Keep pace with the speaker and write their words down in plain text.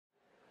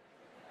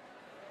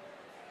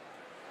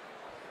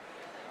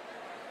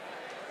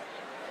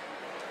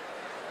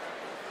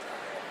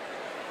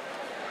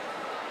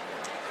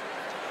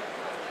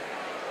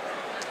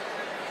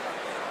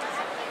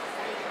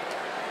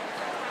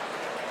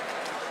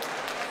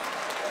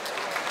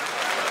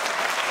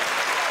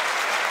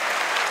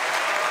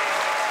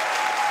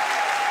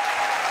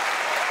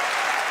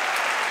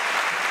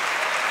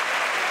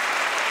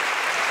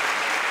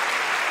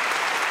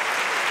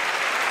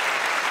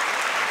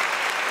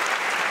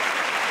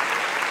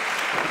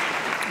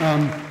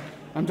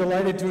I'm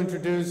delighted to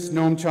introduce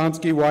Noam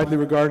Chomsky, widely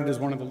regarded as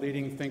one of the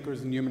leading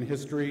thinkers in human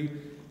history.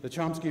 The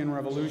Chomskyan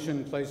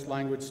revolution placed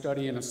language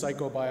study in a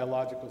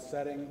psychobiological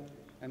setting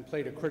and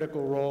played a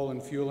critical role in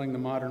fueling the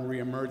modern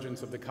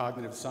reemergence of the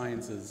cognitive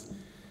sciences.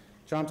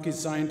 Chomsky's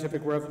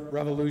scientific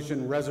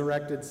revolution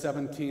resurrected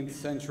 17th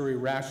century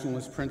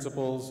rationalist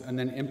principles and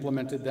then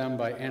implemented them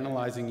by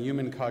analyzing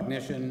human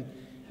cognition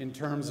in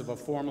terms of a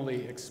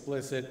formally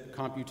explicit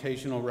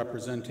computational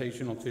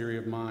representational theory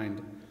of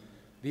mind.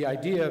 The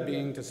idea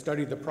being to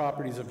study the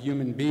properties of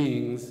human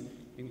beings,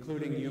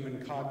 including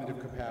human cognitive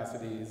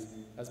capacities,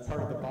 as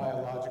part of the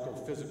biological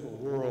physical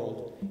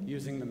world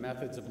using the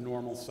methods of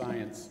normal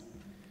science.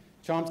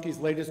 Chomsky's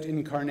latest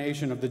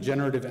incarnation of the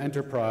generative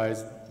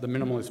enterprise, the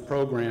minimalist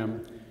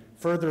program,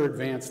 further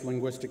advanced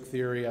linguistic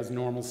theory as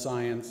normal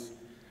science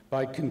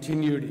by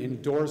continued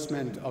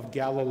endorsement of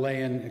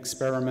Galilean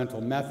experimental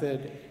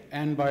method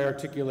and by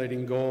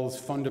articulating goals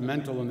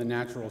fundamental in the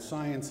natural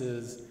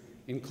sciences,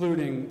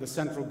 including the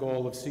central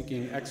goal of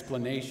seeking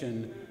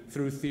explanation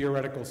through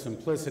theoretical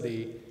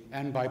simplicity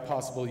and by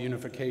possible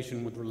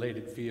unification with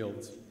related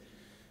fields.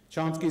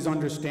 Chomsky's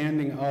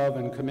understanding of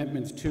and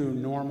commitments to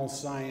normal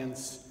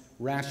science,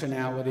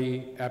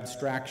 rationality,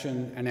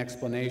 abstraction, and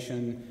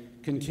explanation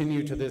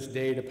continue to this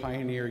day to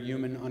pioneer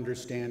human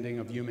understanding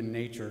of human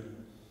nature.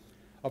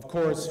 Of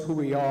course, who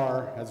we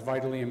are has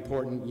vitally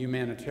important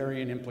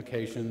humanitarian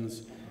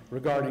implications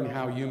regarding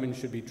how humans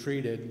should be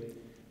treated,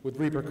 with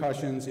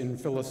repercussions in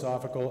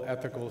philosophical,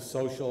 ethical,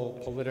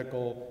 social,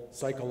 political,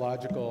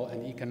 psychological,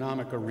 and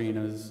economic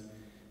arenas,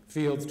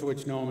 fields to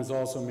which Noam has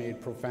also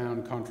made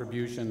profound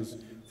contributions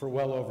for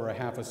well over a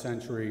half a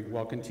century,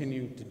 while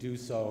continuing to do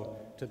so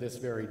to this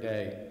very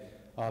day.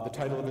 The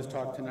title of his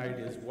talk tonight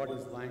is What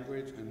is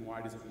Language and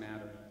Why Does It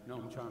Matter?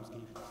 Noam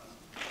Chomsky.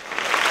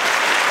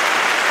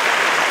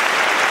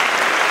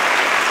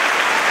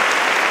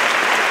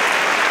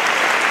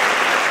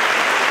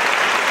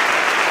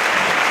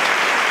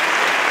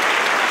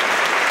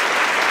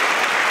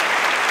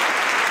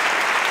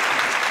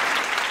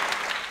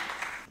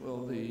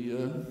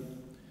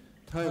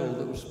 Title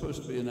that was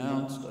supposed to be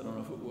announced, I don't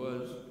know if it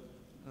was,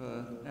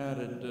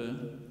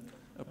 added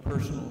a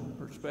personal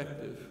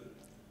perspective.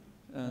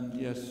 And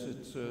yes,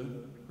 it's a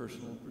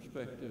personal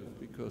perspective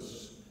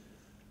because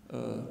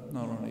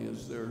not only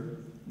is there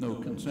no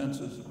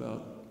consensus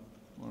about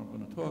what I'm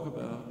going to talk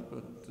about,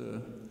 but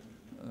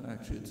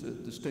actually it's a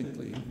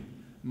distinctly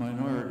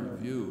minority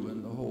view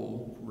in the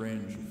whole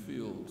range of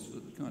fields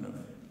that kind of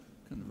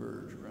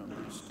converge around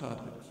these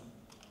topics.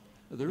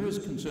 There is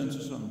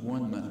consensus on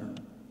one matter.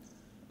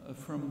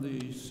 From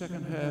the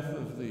second half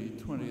of the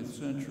 20th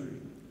century,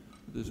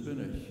 there's been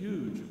a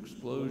huge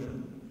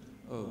explosion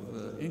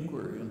of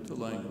inquiry into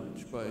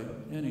language by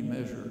any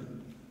measure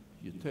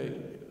you take,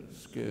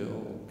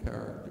 scale,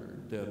 character,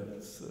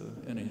 depth,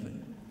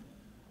 anything.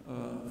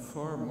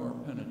 Far more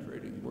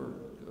penetrating work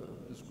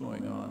is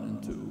going on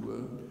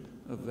into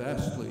a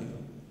vastly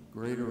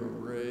greater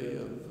array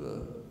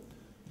of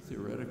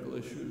theoretical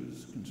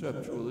issues,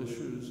 conceptual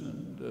issues,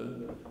 and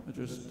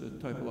just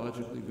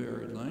typologically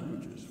varied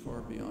languages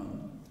far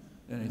beyond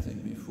anything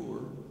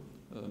before.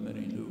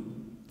 Many new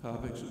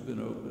topics have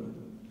been opened.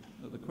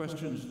 The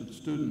questions that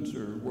students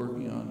are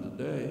working on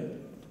today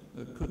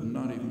could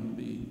not even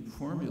be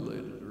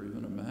formulated or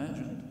even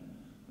imagined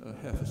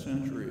half a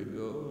century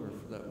ago, or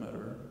for that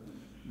matter,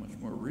 much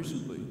more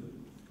recently.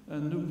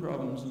 And new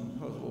problems and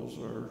puzzles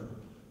are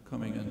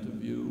coming into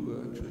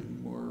view actually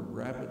more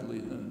rapidly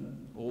than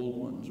old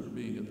ones are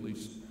being at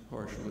least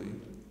partially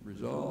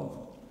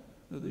resolved.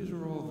 Now, these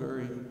are all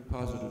very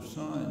positive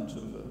signs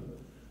of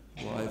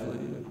a lively,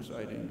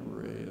 exciting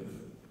array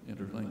of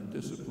interlinked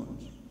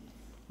disciplines.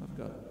 I've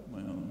got my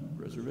own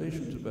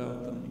reservations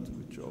about them, to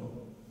which I'll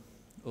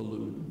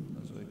allude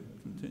as I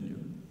continue.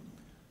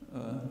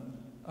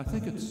 I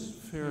think it's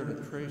fair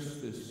to trace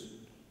this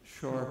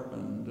sharp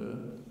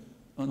and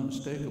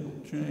unmistakable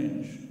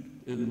change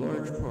in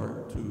large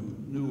part to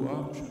new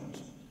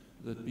options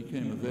that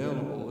became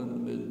available in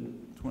the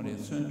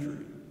mid-20th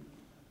century,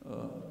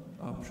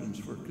 options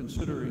for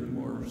considering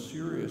more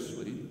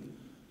seriously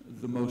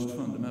the most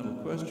fundamental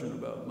question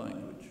about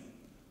language,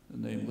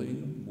 namely,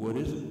 what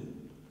is it?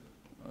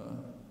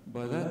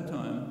 By that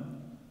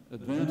time,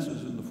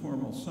 advances in the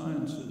formal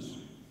sciences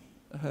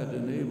had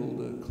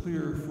enabled a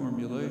clear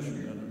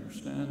formulation and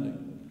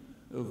understanding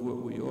of what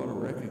we ought to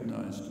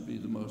recognize to be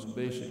the most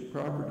basic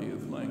property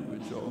of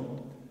language.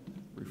 I'll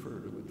refer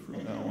to it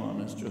from now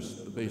on as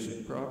just the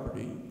basic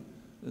property,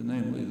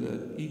 namely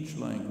that each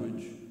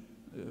language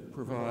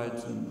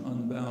provides an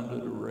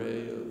unbounded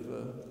array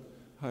of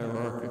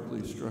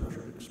hierarchically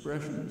structured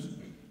expressions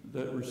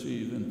that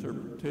receive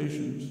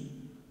interpretations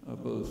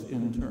both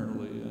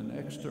internally and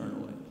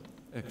externally.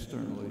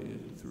 Externally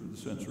through the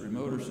sensory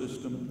motor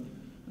system,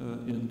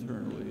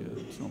 internally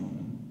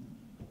some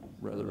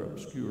rather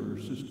obscure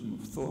system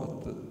of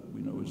thought that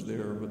we know is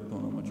there but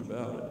don't know much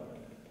about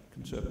it.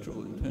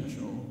 Conceptual,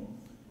 intentional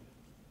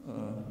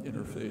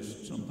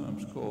interface,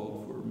 sometimes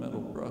called for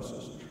mental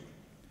processing.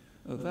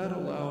 That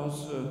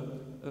allows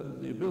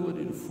the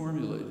ability to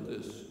formulate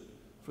this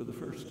for the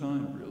first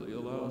time really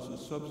allows a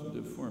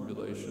substantive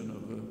formulation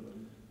of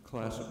a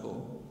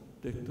classical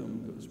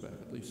dictum, goes back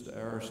at least to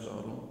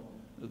Aristotle,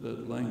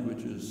 that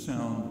language is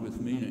sound with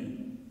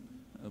meaning.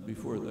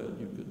 Before that,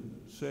 you could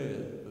say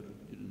it, but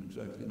you didn't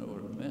exactly know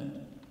what it meant,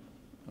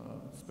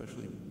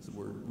 especially if the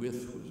word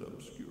with was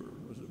obscure.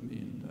 What does it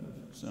mean to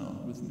have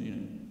sound with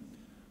meaning?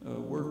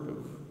 Work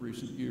of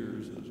recent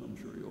years, as I'm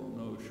sure you all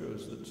know,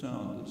 shows that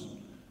sound is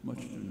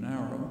much too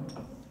narrow,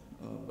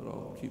 but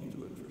I'll keep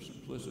to it for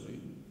simplicity.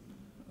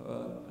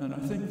 And I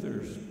think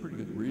there's pretty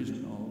good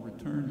reason, I'll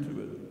return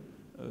to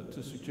it,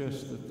 to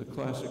suggest that the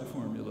classic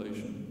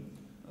formulation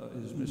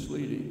is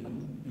misleading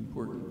in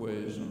important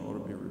ways and ought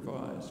to be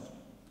revised.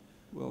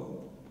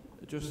 Well,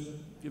 just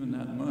given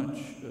that much,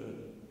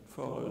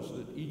 follows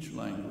that each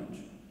language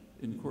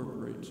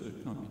incorporates a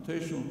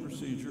computational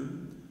procedure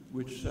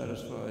which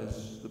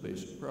satisfies the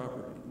basic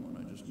property, the one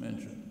I just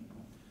mentioned.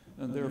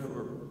 And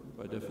therefore,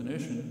 by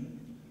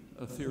definition,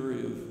 a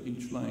theory of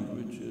each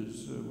language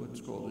is what's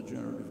called a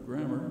generative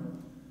grammar,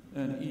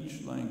 and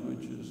each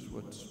language is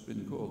what's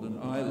been called an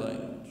I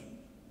language.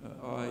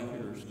 I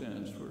here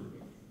stands for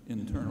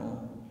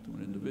internal to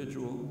an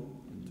individual,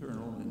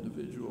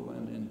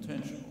 and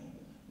intentional.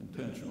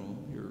 Intentional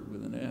here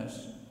with an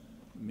S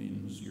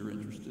means you're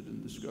interested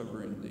in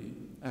discovering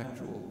the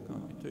actual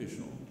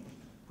computational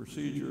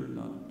procedure,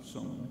 not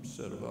some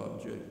set of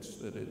objects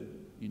that it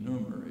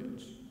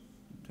enumerates.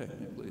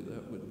 Technically,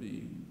 that would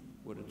be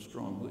what it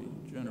strongly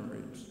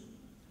generates.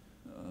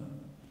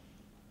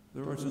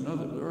 There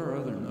are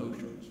other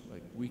notions,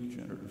 like weak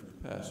generative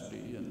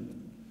capacity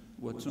and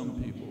what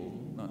some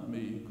people, not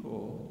me,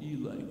 call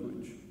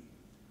e-language.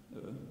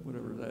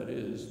 Whatever that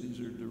is, these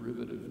are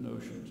derivative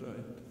notions. I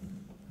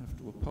have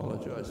to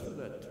apologize for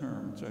that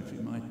term. It's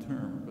actually my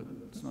term, but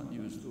it's not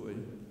used the way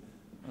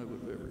I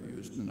would have ever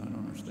used, and I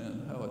don't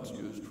understand how it's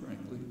used,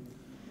 frankly.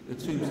 It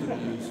seems to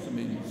be used to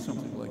mean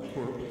something like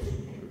corpus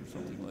or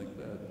something like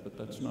that, but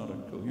that's not a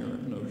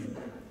coherent notion.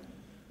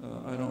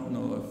 I don't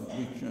know if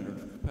weak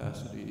generative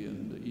capacity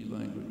and the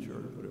e-language or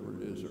whatever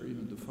it is are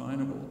even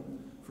definable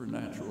for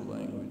natural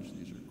language.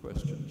 These are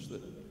questions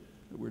that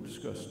were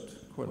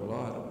discussed quite a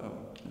lot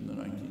about in the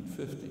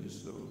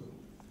 1950s, though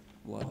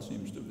a lot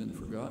seems to have been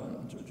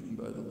forgotten, judging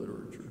by the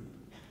literature.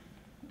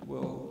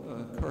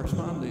 Well,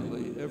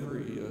 correspondingly,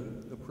 every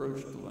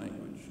approach to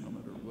language, no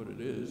matter what it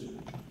is,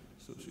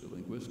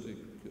 sociolinguistic,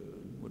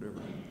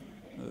 whatever,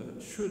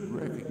 should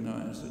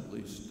recognize at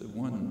least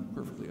one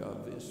perfectly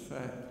obvious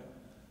fact.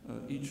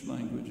 Each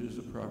language is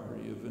a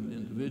property of an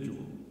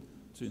individual.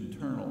 It's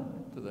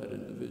internal to that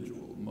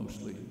individual,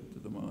 mostly to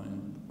the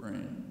mind, the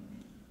brain.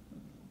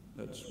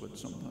 That's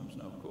what's sometimes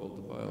now called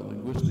the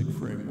biolinguistic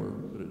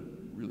framework, but it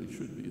really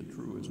should be a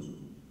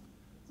truism.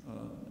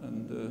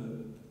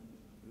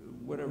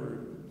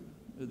 Whatever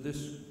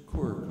this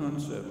core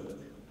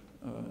concept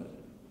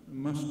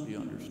must be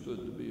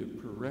understood to be a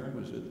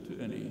prerequisite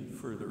to any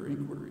further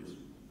inquiries.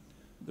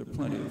 There are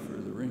plenty of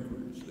further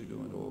inquiries. They go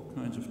into all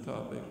kinds of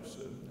topics,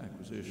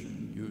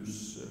 acquisition,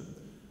 use,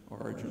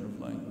 origin of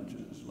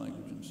languages,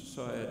 language and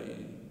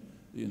society,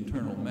 the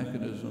internal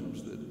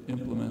mechanisms that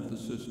implement the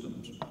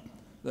systems.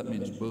 That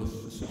means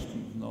both the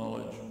system of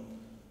knowledge,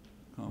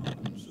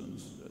 competence,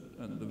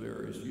 and the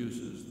various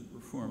uses, the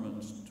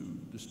performance to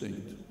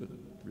distinct but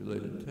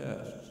related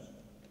tasks.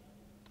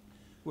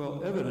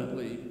 Well,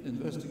 evidently,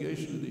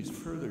 investigation of these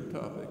further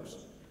topics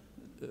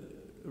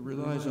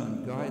relies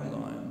on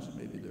guidelines,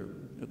 maybe they're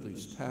at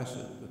least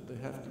tacit, but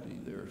they have to be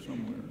there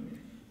somewhere,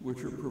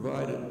 which are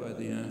provided by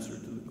the answer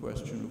to the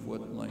question of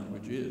what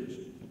language is.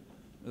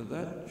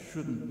 That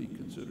shouldn't be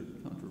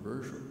considered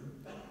controversial.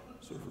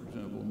 So, for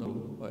example, no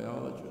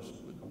biologist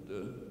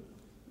would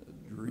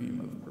dream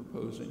of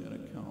proposing an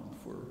account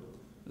for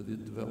the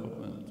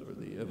development or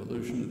the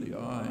evolution of the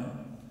eye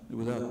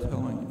without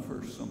telling you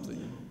first something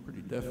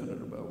pretty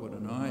definite about what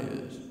an eye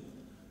is.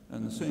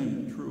 And the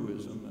same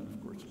truism, and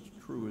of course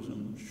it's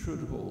truism,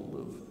 should hold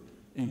of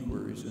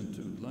inquiries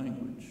into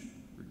language.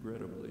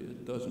 Regrettably,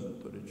 it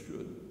doesn't, but it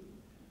should.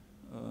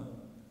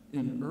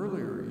 In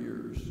earlier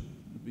years,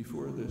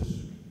 before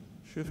this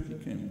shift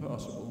became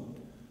possible,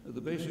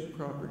 the basic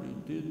property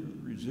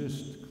did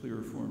resist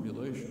clear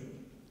formulation.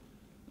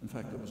 In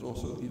fact, that was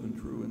also even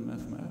true in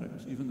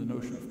mathematics. Even the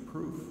notion of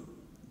proof,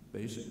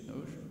 basic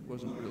notion,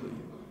 wasn't really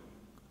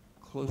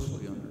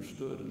closely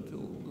understood until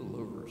a little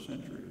over a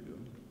century ago,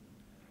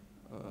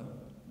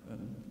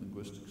 and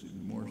linguistics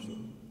even more so.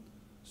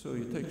 So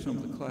you take some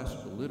of the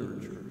classical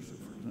literature, so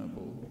for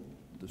example,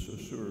 de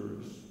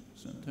Saussure's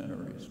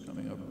Centenaries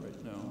coming up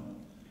right now.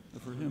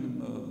 For him,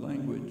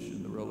 language,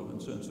 in the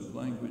relevant sense of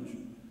language,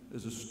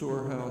 is a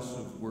storehouse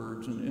of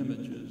words and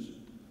images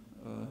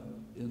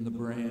in the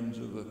brains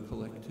of a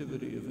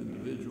collectivity of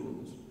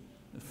individuals,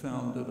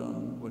 founded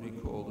on what he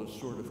called a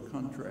sort of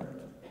contract.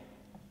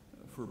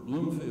 For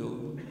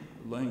Bloomfield,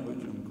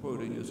 language, I'm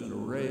quoting, is an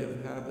array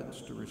of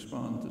habits to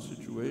respond to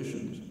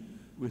situations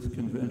with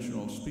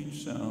conventional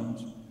speech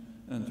sounds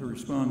and to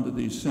respond to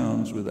these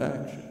sounds with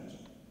actions.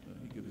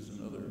 He gives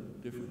another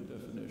different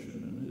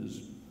definition in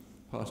his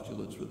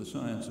Postulates for the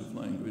Science of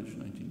Language,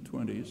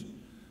 1920s.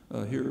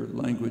 Here,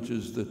 language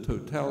is the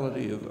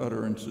totality of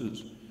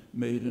utterances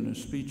made in a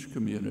speech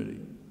community.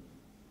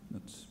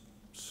 That's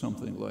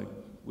something like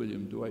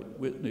William Dwight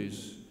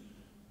Whitney's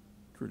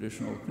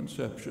traditional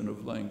conception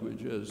of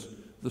language as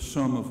the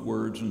sum of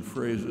words and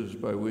phrases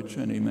by which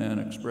any man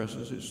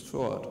expresses his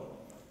thought.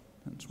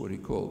 That's what he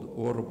called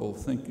audible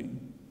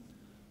thinking.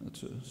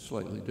 That's a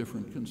slightly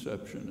different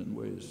conception in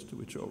ways to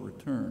which I'll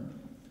return.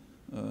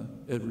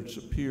 Edward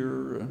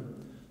Sapir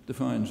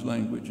defines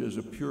language as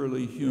a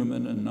purely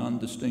human and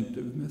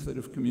non-distinctive method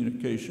of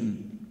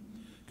communication,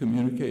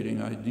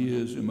 communicating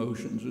ideas,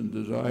 emotions, and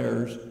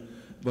desires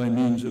by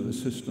means of a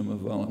system of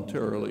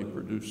voluntarily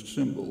produced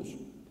symbols.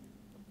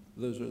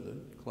 Those are the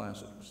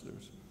classics.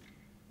 There's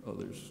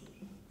others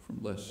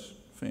from less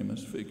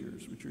famous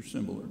figures which are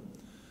similar.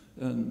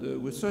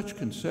 And with such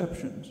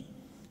conceptions,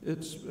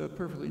 it's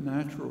perfectly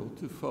natural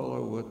to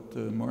follow what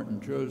Martin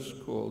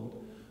Jost called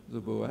the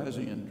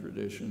Boasian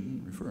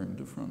tradition, referring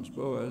to Franz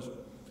Boas,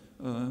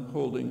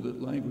 holding that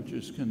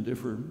languages can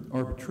differ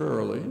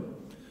arbitrarily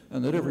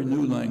and that every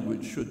new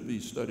language should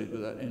be studied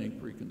without any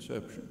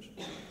preconceptions.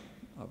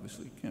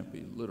 Obviously, it can't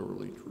be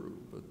literally true,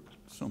 but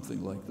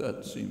something like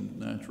that seemed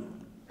natural.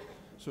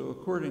 So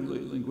accordingly,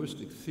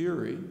 linguistic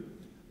theory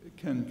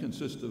can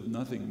consist of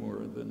nothing more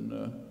than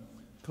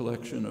a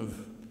collection of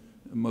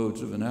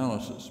modes of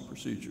analysis,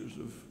 procedures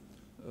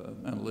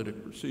of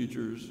analytic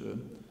procedures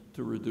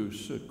to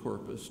reduce a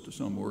corpus to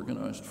some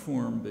organized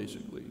form,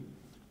 basically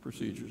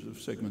procedures of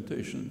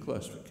segmentation and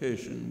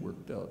classification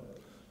worked out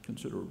in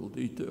considerable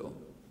detail,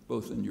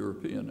 both in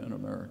European and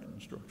American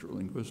structural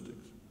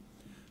linguistics.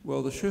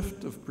 Well, the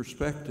shift of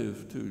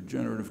perspective to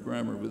generative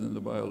grammar within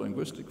the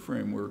biolinguistic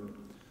framework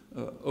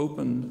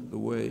opened the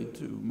way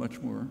to much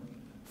more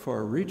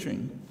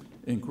far-reaching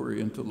inquiry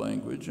into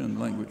language and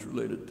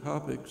language-related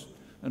topics,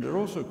 and it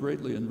also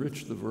greatly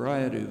enriched the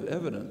variety of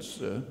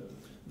evidence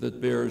that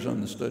bears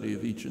on the study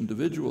of each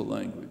individual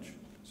language.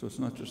 So it's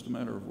not just a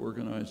matter of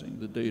organizing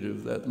the data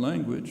of that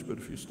language, but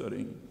if you're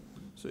studying,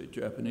 say,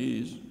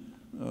 Japanese,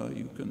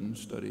 you can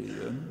study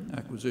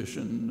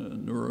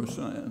acquisition,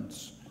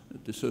 neuroscience,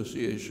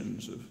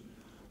 dissociations of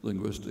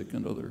linguistic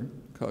and other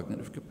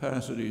cognitive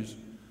capacities,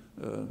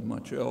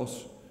 much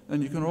else.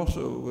 And you can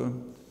also,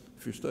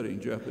 if you're studying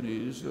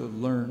Japanese,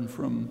 learn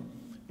from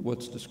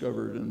what's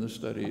discovered in the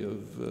study of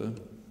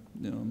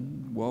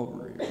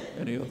Walbury or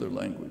any other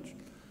language.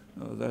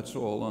 That's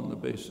all on the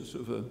basis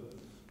of a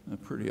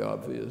pretty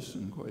obvious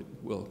and quite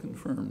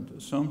well-confirmed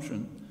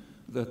assumption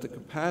that the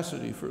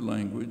capacity for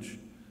language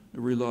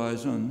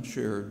relies on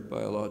shared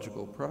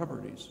biological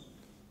properties.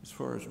 As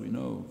far as we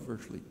know,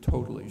 virtually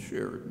totally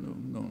shared, no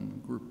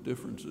known group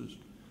differences.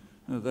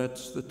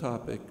 That's the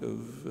topic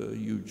of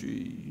UG,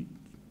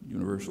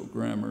 universal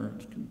grammar,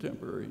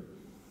 contemporary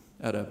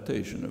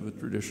adaptation of a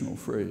traditional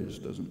phrase,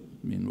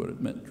 doesn't mean what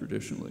it meant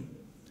traditionally.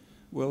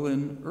 Well,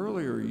 in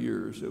earlier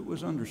years, it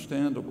was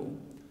understandable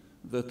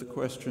that the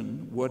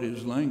question, what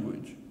is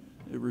language,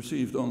 it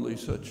received only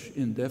such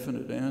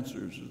indefinite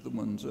answers as the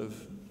ones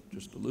I've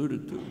just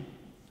alluded to,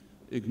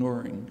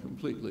 ignoring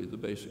completely the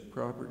basic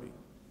property.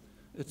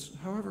 It's,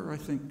 however, I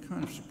think,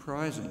 kind of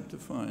surprising to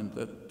find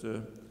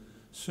that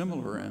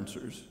similar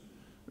answers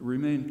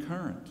remain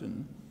current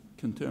in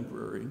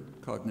contemporary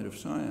cognitive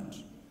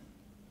science.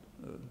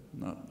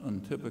 Not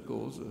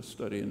untypical is a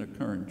study in a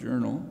current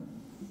journal,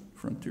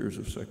 Frontiers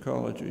of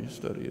Psychology,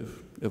 study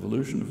of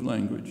evolution of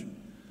language.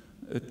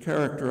 It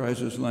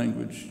characterizes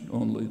language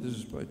only, this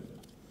is by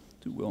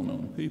two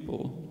well-known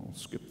people, I'll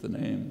skip the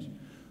names,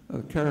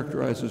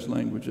 characterizes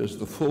language as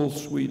the full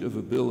suite of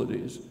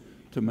abilities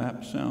to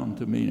map sound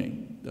to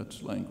meaning.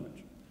 That's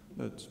language.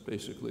 That's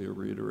basically a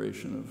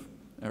reiteration of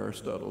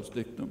Aristotle's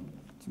dictum.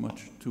 It's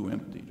much too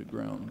empty to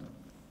ground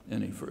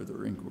any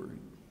further inquiry.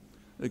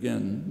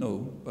 Again, no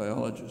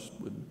biologist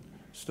would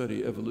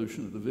study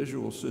evolution of the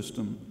visual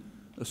system,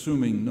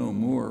 assuming no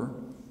more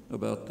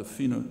about the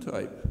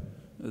phenotype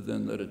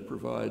than that it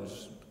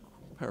provides,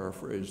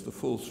 paraphrase, the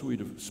full suite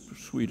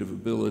of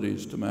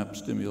abilities to map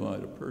stimuli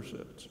to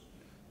percepts.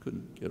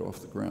 Couldn't get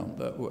off the ground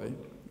that way,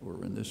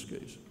 or in this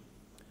case.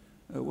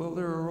 Well,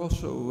 there are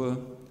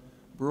also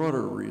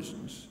broader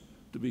reasons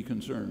to be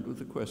concerned with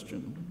the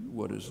question,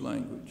 what is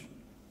language?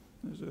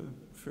 There's a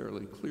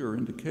fairly clear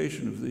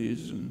indication of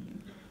these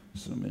and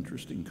some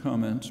interesting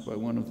comments by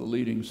one of the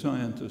leading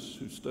scientists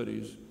who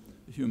studies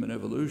human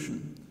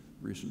evolution,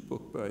 a recent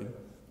book by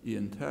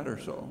Ian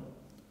Tattersall.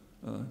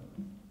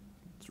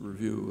 It's a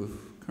review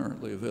of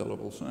currently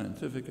available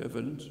scientific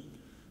evidence.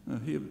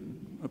 He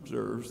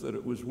observes that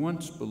it was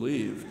once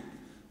believed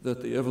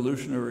that the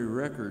evolutionary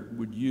record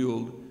would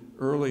yield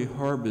early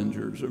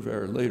harbingers of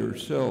our later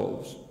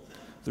selves.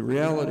 The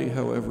reality,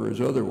 however,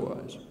 is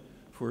otherwise,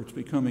 for it's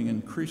becoming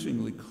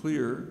increasingly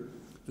clear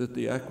that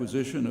the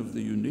acquisition of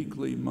the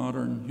uniquely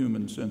modern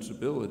human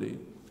sensibility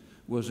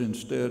was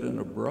instead an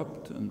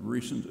abrupt and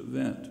recent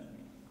event.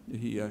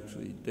 He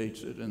actually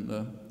dates it in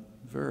the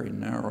very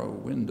narrow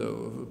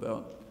window of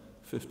about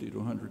 50 to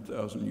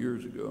 100,000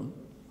 years ago.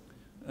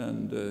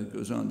 and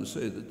goes on to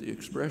say that the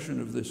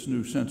expression of this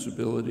new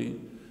sensibility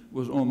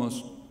was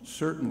almost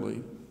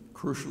certainly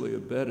crucially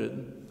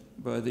abetted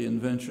by the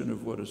invention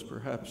of what is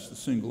perhaps the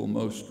single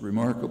most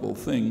remarkable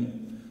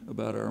thing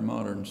about our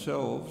modern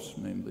selves,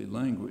 namely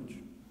language.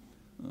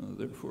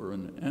 Therefore,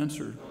 an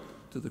answer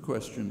to the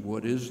question,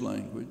 what is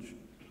language,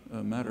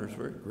 matters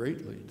very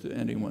greatly to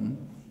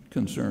anyone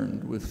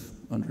concerned with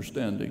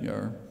understanding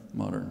our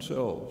modern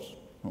selves,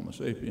 Homo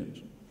sapiens.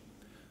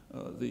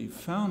 The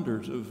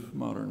founders of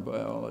modern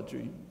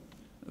biology,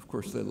 of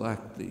course, they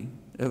lacked the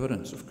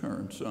evidence of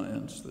current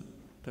science that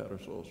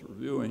Tattersall's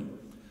reviewing,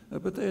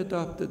 but they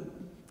adopted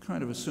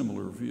kind of a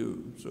similar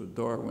view. So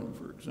Darwin,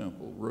 for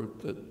example,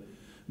 wrote that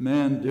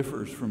man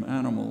differs from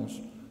animals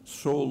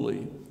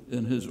solely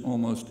in his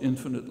almost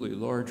infinitely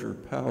larger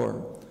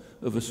power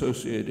of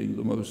associating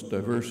the most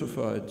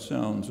diversified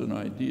sounds and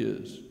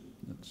ideas.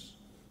 That's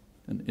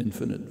an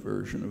infinite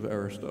version of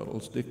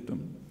Aristotle's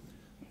dictum.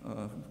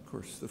 Of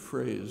course, the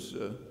phrase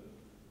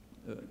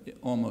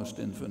almost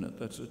infinite,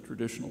 that's a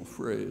traditional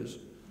phrase,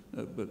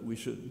 but we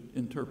should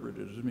interpret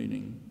it as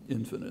meaning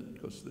infinite,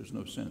 because there's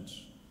no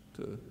sense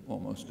to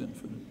almost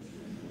infinite.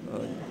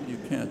 You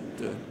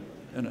can't,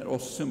 and it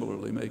also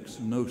similarly makes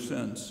no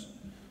sense.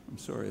 I'm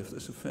sorry if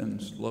this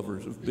offends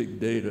lovers of big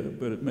data,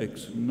 but it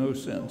makes no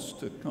sense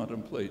to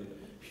contemplate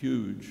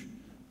huge,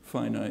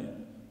 finite,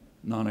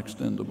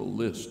 non-extendable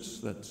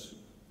lists. That's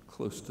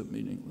close to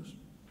meaningless.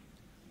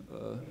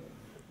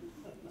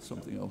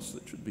 Something else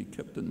that should be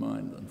kept in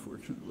mind,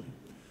 unfortunately.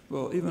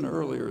 Well, even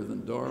earlier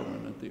than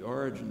Darwin, at the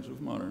origins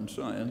of modern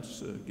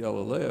science,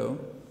 Galileo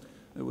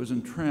was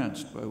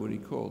entranced by what he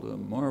called a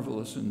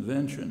marvelous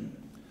invention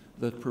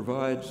that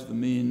provides the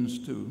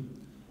means to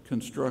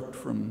construct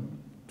from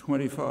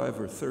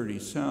 25 or 30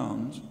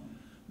 sounds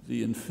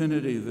the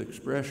infinity of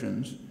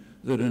expressions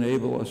that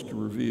enable us to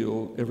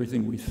reveal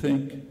everything we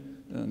think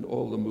and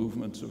all the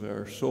movements of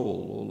our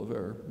soul, all of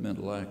our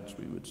mental acts,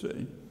 we would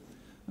say.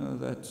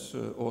 That's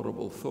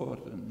audible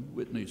thought in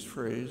Whitney's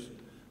phrase,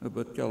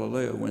 but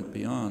Galileo went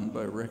beyond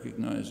by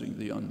recognizing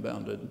the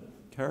unbounded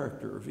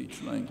character of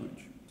each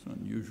language. It's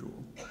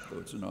unusual, though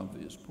it's an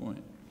obvious point.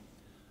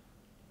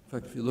 In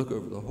fact, if you look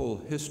over the whole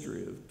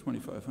history of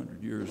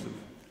 2,500 years of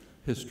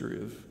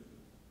history of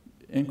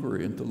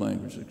inquiry into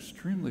language, it's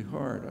extremely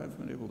hard. I've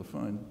been able to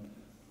find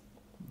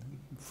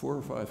 4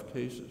 or 5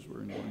 cases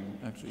where anyone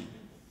actually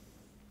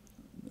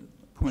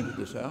pointed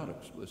this out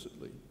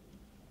explicitly.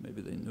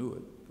 Maybe they knew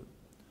it.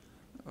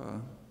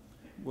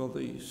 Well,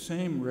 the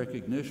same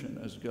recognition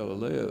as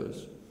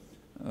Galileo's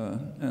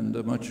and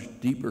a much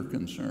deeper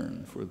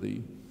concern for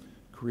the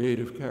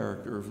creative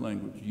character of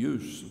language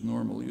use,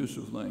 normal use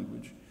of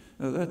language,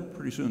 that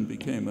pretty soon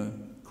became a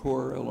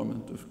core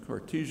element of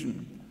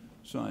Cartesian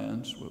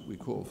science, what we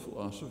call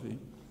philosophy.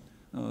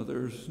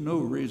 There's no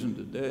reason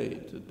today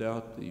to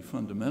doubt the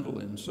fundamental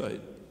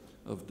insight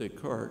of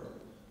Descartes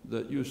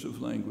that use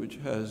of language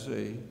has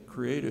a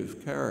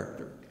creative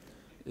character.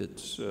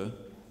 It's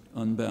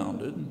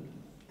unbounded,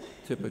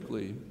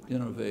 typically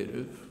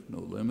innovative, no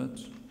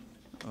limits.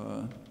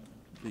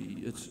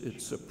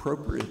 It's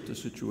appropriate to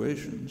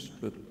situations,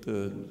 but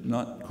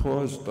not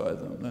caused by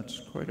them. That's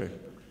quite a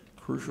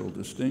crucial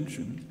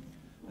distinction.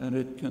 And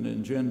it can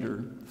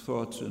engender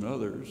thoughts in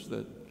others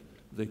that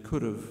they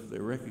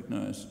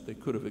recognize they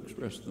could have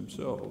expressed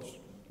themselves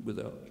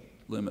without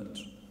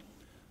limits.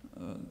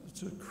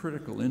 It's a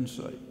critical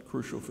insight,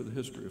 crucial for the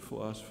history of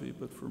philosophy,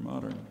 but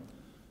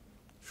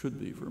should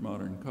be for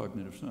modern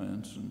cognitive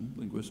science and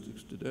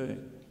linguistics today.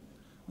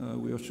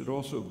 We should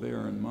also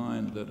bear in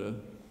mind that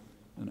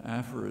an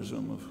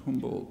aphorism of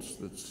Humboldt's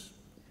that's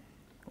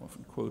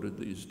often quoted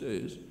these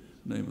days,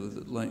 namely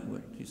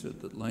that he said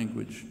that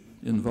language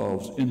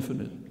involves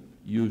infinite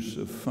use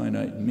of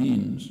finite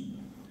means.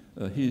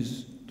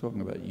 He's talking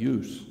about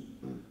use.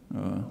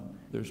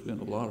 There's been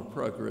a lot of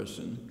progress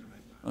in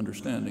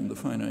understanding the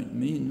finite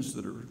means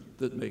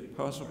that make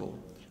possible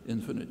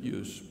infinite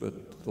use,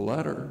 but the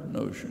latter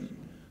notion,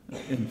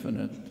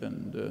 infinite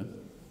and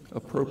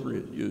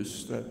appropriate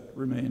use, that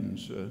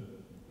remains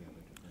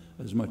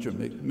as much a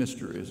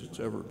mystery as it's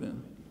ever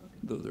been,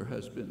 though there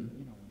has been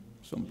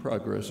some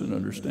progress in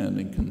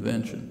understanding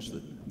conventions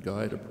that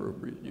guide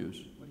appropriate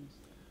use.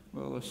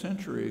 Well, a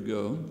century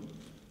ago,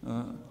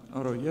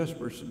 Otto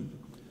Jespersen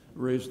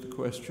raised the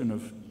question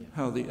of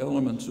how the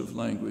elements of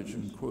language,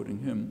 and quoting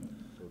him,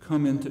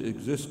 come into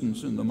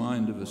existence in the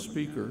mind of a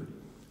speaker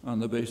on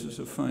the basis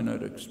of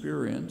finite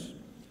experience,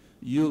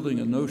 yielding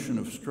a notion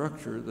of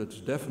structure that's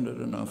definite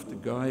enough to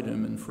guide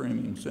him in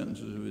framing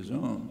sentences of his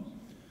own.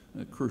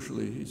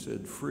 Crucially, he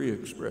said, free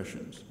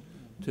expressions,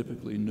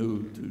 typically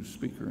new to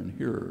speaker and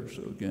hearer.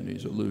 So again,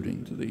 he's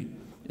alluding to the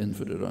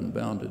infinite,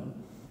 unbounded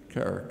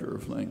character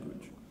of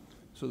language.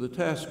 So the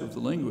task of the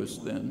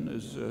linguist then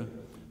is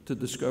to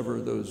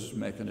discover those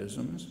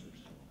mechanisms,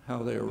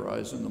 how they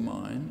arise in the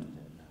mind,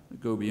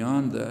 go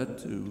beyond that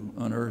to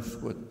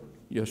unearth what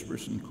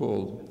Jespersen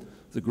called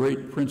the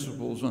great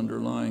principles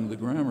underlying the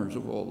grammars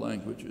of all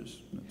languages.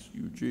 That's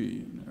UG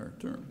in our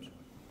terms.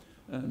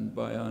 And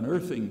by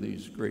unearthing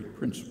these great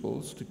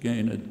principles, to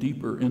gain a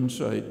deeper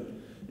insight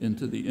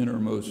into the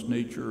innermost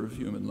nature of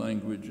human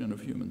language and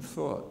of human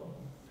thought.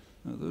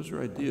 Now, those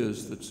are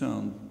ideas that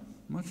sound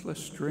much less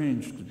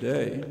strange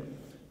today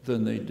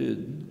than they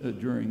did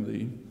during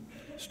the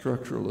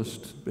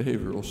structuralist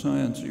behavioral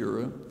science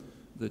era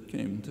that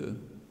came to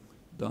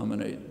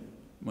dominate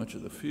much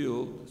of the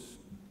field,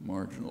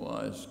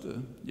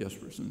 marginalized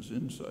Jesperson's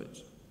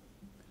insights.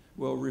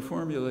 Well,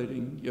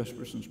 reformulating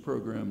Jesperson's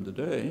program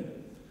today,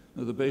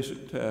 the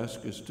basic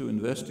task is to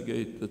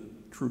investigate the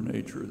true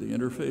nature of the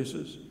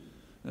interfaces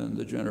and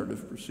the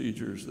generative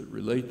procedures that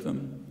relate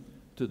them,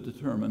 to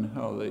determine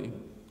how they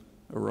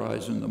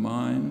arise in the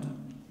mind,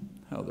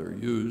 how they're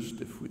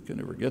used, if we can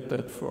ever get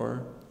that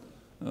far,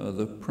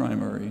 the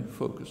primary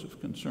focus of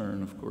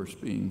concern, of course,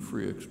 being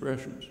free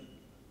expressions.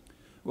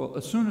 Well,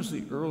 as soon as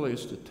the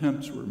earliest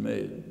attempts were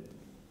made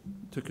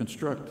to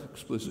construct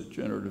explicit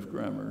generative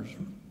grammars,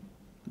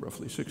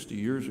 roughly 60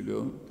 years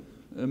ago,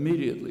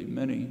 immediately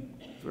many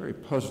very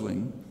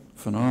puzzling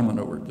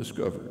phenomena were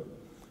discovered.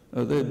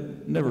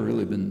 They'd never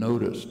really been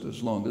noticed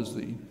as long as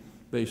the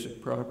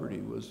basic property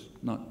was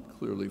not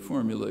clearly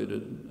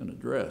formulated and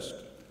addressed.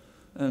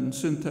 And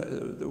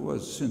there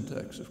was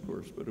syntax, of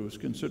course, but it was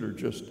considered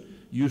just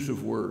use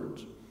of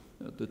words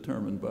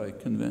determined by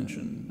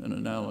convention and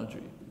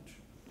analogy, which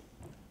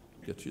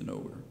gets you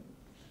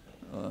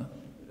nowhere.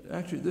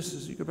 Actually,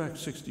 you go back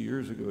 60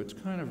 years ago, it's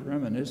kind of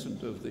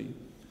reminiscent of the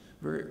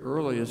very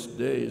earliest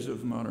days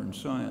of modern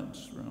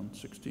science, around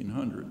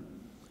 1600.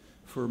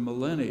 For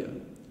millennia,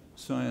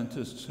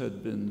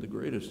 the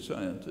greatest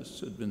scientists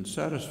had been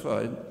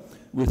satisfied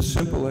with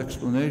simple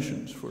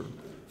explanations for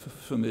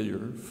familiar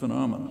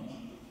phenomena.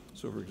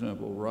 So, for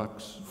example,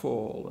 rocks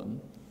fall and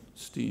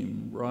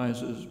steam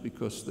rises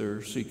because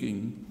they're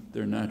seeking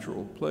their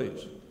natural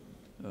place.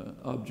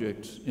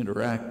 Objects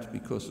interact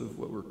because of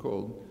what were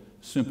called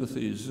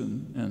sympathies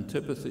and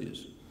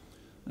antipathies.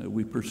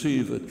 We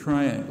perceive a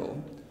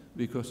triangle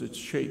because its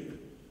shape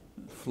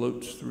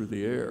floats through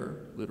the air,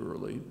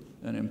 literally,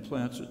 and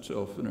implants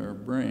itself in our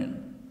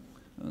brain,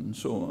 and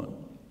so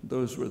on.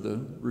 Those were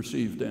the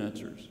received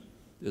answers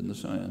in the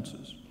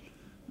sciences.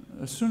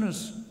 As soon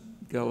as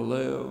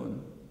Galileo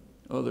and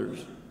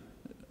others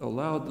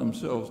allowed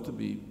themselves to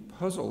be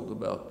puzzled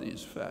about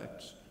these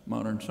facts,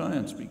 modern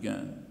science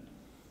began.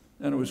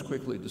 And it was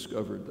quickly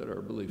discovered that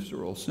our beliefs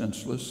are all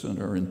senseless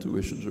and our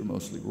intuitions are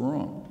mostly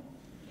wrong.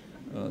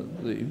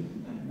 The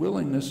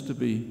willingness to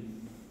be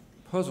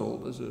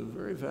puzzled is a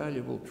very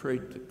valuable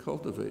trait to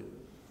cultivate.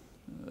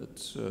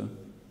 It's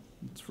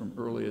from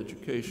early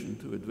education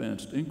to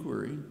advanced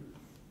inquiry.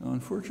 Now,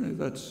 unfortunately,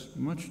 that's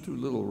much too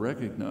little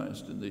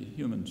recognized in the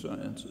human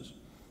sciences.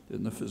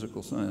 In the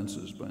physical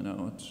sciences, by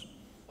now, it's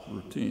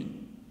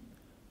routine.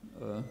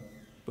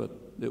 But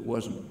it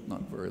wasn't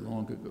not very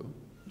long ago.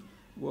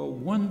 Well,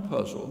 one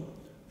puzzle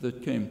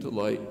that came to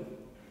light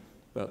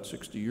about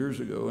 60 years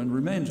ago and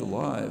remains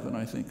alive and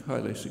I think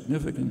highly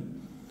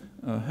significant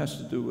has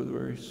to do with a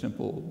very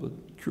simple but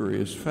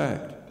curious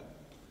fact.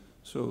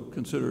 So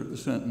consider the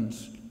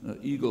sentence,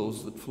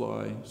 eagles that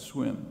fly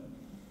swim.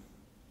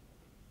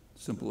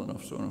 Simple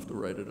enough, so I don't have to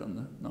write it on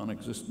the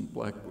non-existent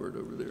blackboard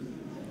over there.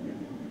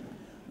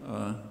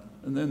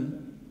 And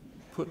then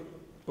put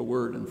a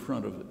word in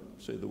front of it,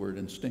 say the word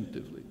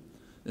instinctively.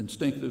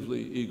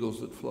 Instinctively, eagles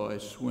that fly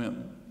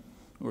swim,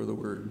 or the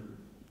word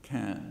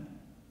can.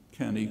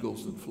 Can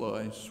eagles that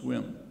fly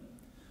swim?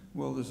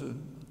 Well, there's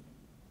an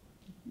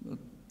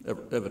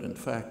evident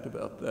fact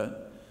about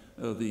that.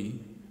 The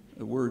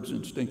words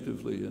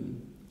instinctively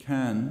and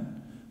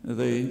can,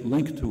 they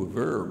link to a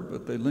verb,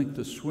 but they link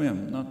to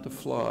swim, not to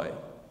fly.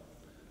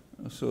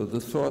 So the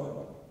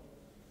thought,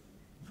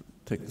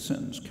 take the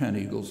sentence, can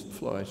eagles that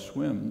fly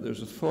swim,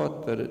 there's a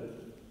thought that it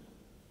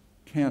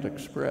can't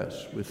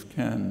express, with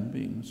can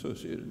being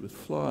associated with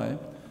fly, and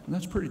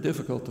that's pretty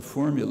difficult to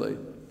formulate.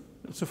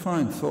 It's a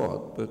fine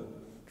thought, but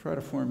try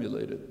to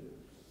formulate it,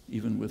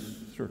 even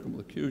with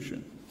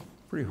circumlocution.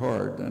 Pretty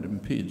hard, that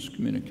impedes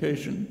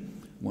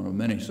communication, one of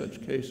many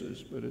such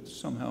cases, but it's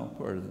somehow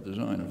part of the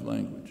design of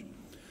language.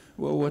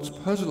 Well, what's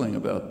puzzling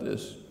about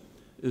this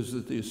is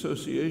that the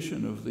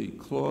association of the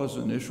clause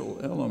initial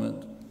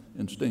element,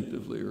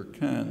 instinctively or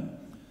can,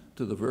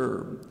 to the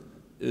verb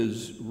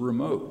is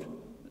remote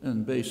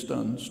and based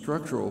on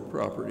structural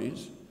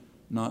properties,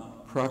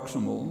 not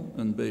proximal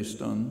and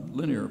based on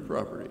linear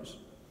properties.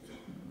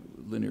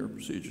 Linear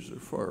procedures are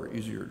far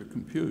easier to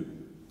compute.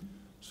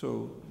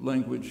 So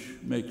language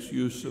makes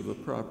use of a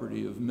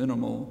property of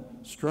minimal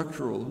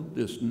structural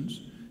distance.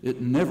 It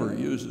never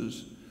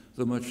uses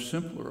the much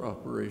simpler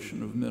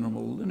operation of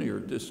minimal linear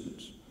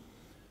distance.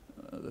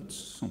 That's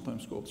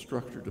sometimes called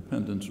structure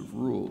dependence of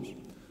rules.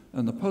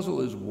 And the puzzle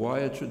is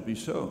why it should be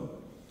so.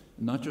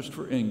 Not just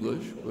for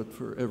English, but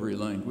for every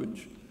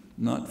language.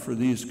 Not for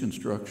these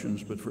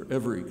constructions, but for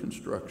every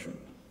construction.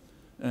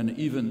 And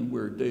even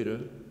where data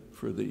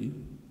for the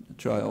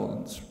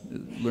child's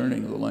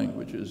learning the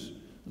language is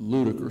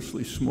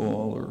ludicrously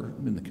small, or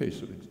in the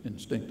case of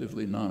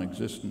instinctively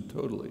non-existent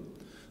totally.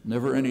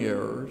 Never any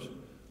errors,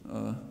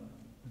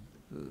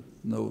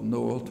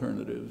 no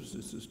alternatives.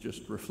 This is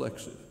just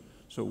reflexive.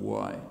 So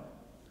why?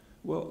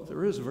 Well,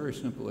 there is a very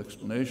simple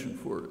explanation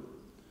for it.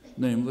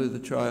 Namely, the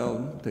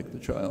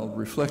child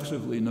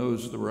reflexively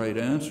knows the right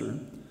answer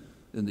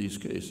in these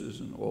cases,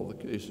 in all the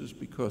cases,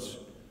 because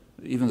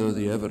even though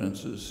the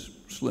evidence is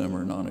slim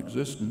or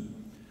non-existent,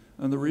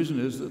 and the reason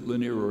is that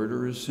linear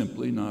order is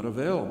simply not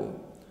available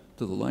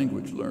to the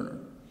language learner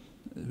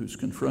who's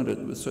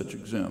confronted with such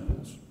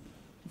examples.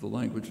 The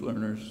language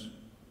learner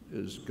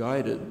is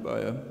guided by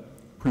a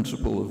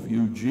principle of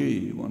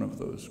UG, one of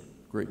those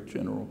great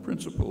general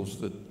principles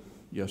that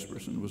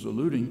Jespersen was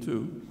alluding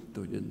to,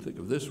 though he didn't think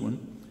of this one,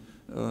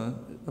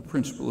 a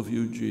principle of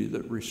UG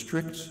that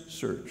restricts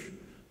search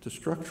to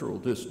structural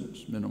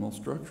distance, minimal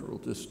structural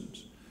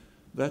distance.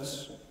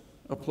 That's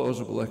a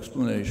plausible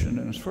explanation,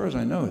 and as far as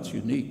I know, it's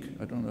unique.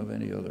 I don't know of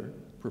any other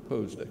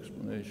proposed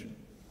explanation.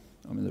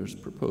 I mean, there's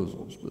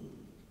proposals, but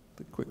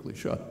they're quickly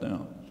shot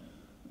down.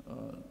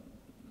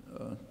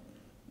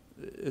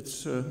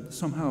 It's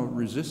somehow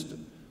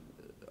resisted.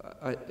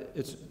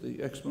 The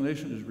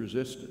explanation is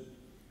resisted,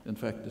 in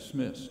fact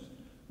dismissed,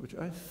 which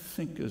I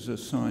think is a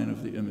sign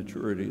of the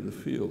immaturity of the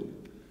field.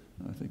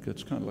 I think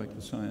that's kind of like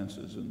the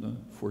sciences in the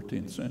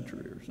 14th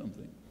century or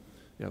something.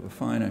 You have a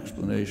fine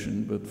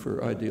explanation, but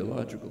for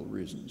ideological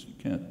reasons, you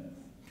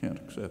can't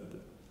accept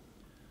it.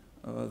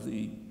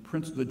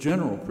 The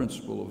general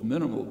principle of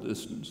minimal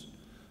distance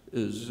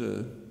is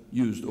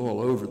used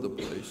all over the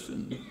place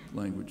in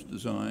language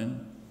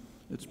design.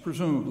 It's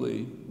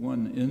presumably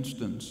one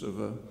instance of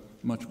a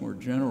much more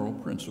general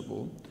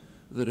principle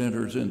that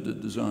enters into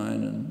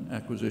design and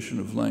acquisition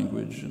of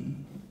language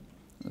and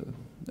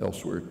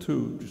elsewhere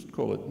too. Just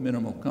call it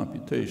minimal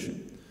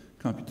computation.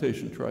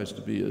 Computation tries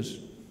to be as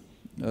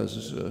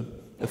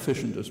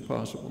efficient as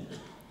possible.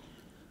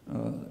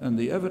 And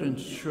the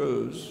evidence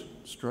shows,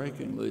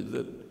 strikingly,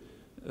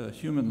 that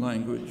human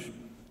language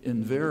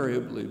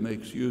invariably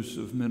makes use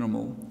of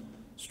minimal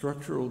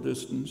structural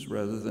distance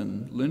rather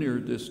than linear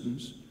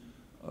distance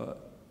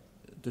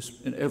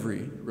in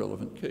every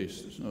relevant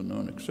case. There's no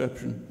known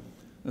exception,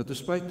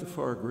 despite the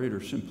far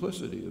greater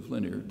simplicity of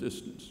linear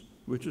distance,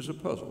 which is a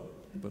puzzle,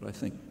 but I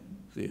think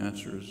the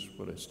answer is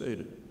what I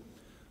stated.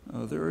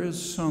 There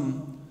is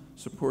some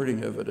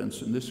supporting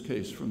evidence, in this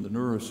case from the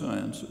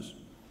neurosciences.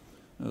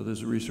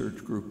 There's a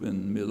research group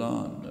in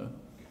Milan,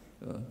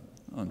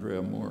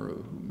 Andrea Moro,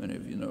 who many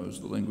of you know is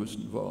the linguist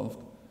involved.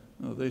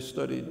 They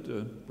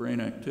studied brain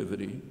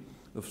activity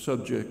of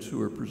subjects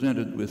who are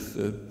presented with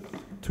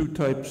two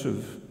types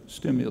of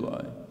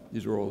stimuli.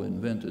 These are all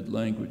invented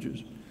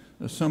languages.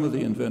 Some of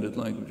the invented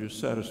languages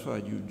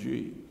satisfied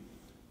UG,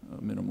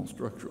 minimal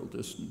structural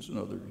distance, and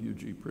other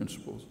UG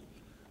principles.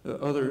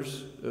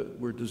 Others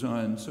were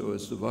designed so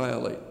as to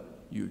violate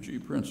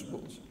UG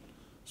principles.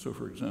 So,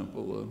 for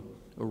example,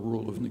 a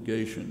rule of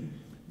negation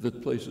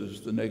that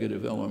places the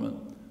negative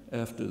element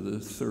after the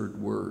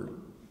third word,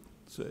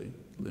 say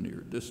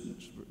linear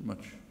distance,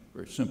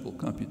 very simple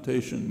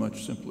computation,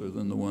 much simpler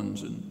than the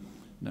ones in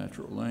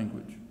natural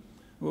language.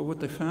 Well, what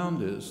they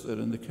found is that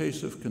in the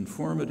case of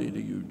conformity to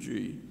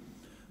UG,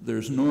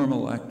 there's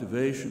normal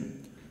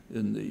activation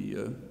in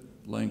the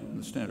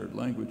standard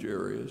language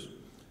areas,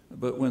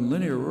 but when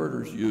linear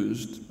order is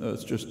used,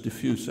 it's just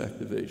diffuse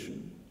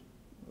activation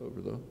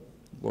over the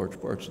large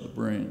parts of the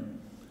brain.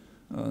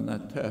 In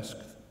that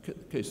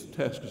case, the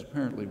task is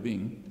apparently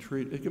being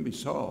treated, it can be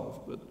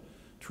solved, but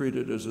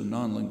treated as a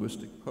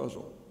non-linguistic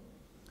puzzle.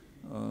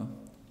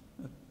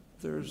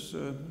 There's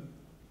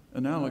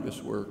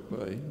analogous work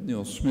by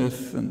Neil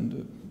Smith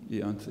and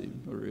Ianthi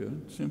Maria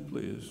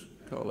Simpli, his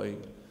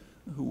colleague,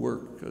 who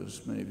work,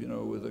 as many of you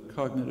know, with a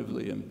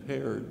cognitively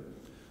impaired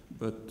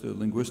but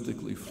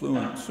linguistically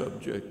fluent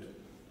subject,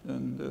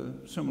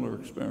 and similar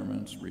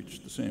experiments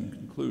reached the same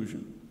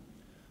conclusion.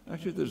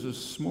 Actually, there's a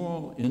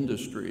small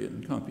industry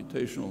in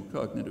computational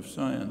cognitive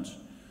science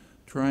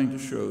trying to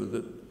show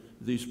that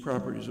these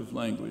properties of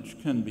language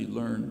can be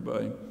learned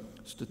by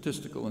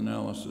statistical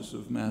analysis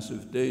of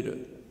massive data.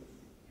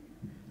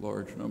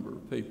 Large number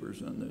of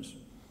papers on this.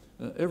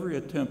 Every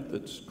attempt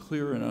that's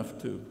clear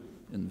enough to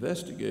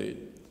investigate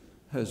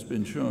has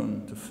been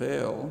shown to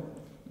fail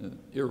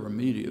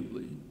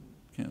irremediably.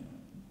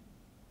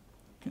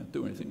 Can't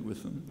do anything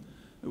with them,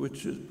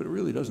 but it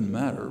really doesn't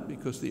matter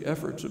because the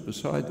efforts are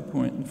beside the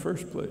point in the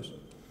first place.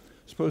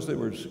 Suppose they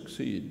were to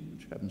succeed,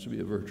 which happens to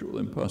be a virtual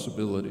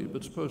impossibility,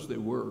 but suppose they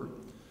were,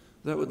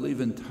 that would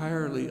leave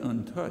entirely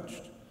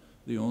untouched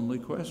the only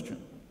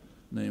question,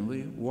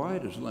 namely, why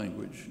does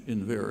language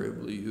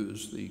invariably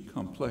use the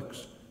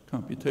complex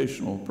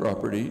computational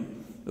property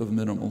of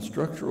minimal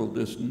structural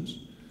distance,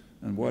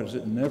 and why does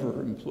it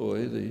never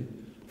employ the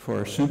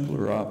far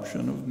simpler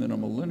option of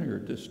minimal linear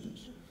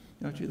distance?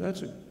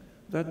 Actually,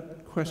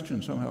 that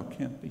question somehow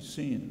can't be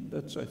seen.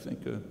 That's, I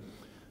think, a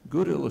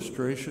good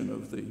illustration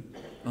of the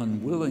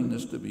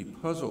unwillingness to be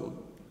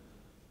puzzled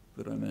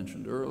that I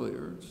mentioned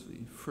earlier. It's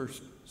the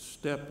first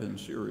step in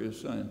serious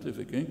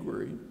scientific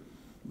inquiry.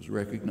 It was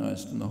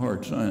recognized in the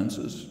hard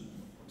sciences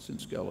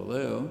since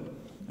Galileo,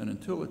 and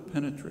until it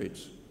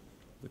penetrates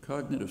the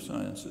cognitive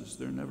sciences,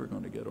 they're never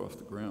going to get off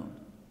the ground.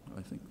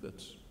 I think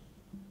that's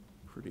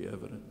pretty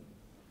evident.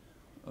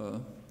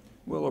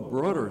 Well, a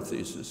broader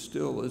thesis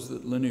still is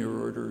that linear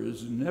order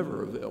is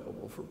never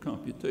available for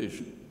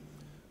computation.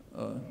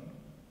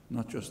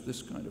 Not just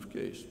this kind of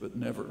case, but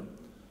never,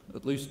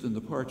 at least in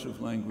the parts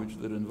of language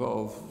that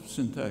involve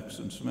syntax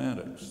and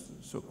semantics,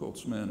 the so-called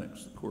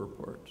semantics, the core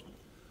parts.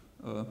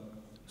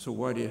 So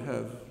why do you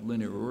have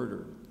linear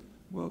order?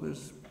 Well,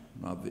 there's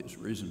an obvious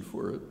reason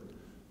for it.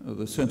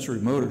 The sensory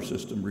motor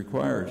system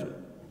requires it.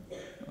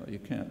 You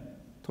can't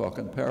talk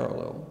in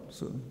parallel,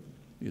 so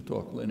you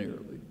talk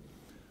linearly.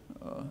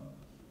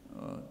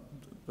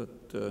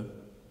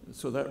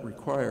 So that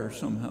requires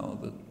somehow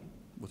that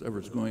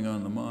whatever's going on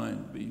in the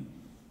mind be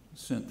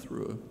sent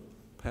through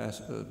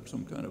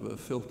some kind of a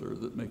filter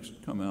that makes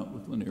it come out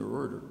with linear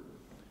order.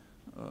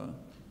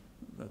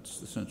 That's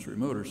the sensory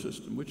motor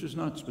system, which is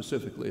not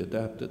specifically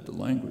adapted to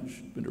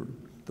language, but are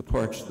the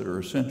parts that are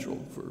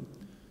essential for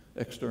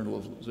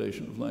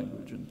externalization of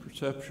language and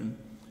perception.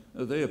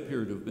 They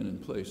appear to have been in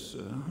place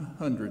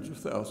hundreds of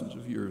thousands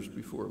of years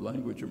before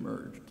language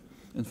emerged.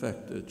 In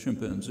fact,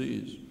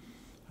 chimpanzees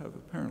have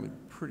apparently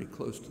pretty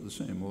close to the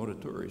same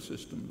auditory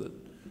system that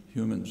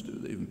humans do.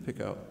 They even pick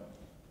out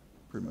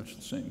pretty much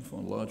the same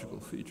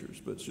phonological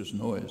features, but it's just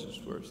noise as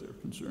far as they're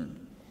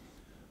concerned.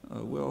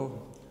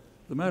 Well,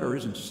 the matter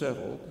isn't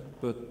settled,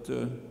 but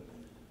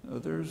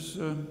there's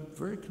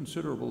very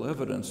considerable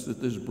evidence that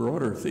this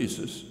broader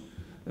thesis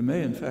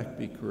may in fact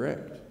be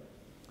correct.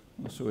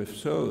 So if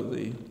so,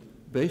 the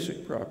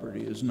basic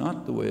property is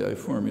not the way I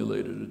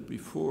formulated it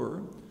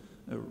before,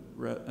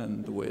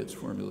 and the way it's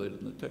formulated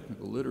in the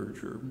technical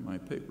literature, my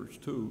papers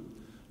too.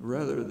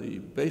 Rather, the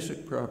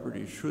basic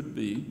property should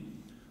be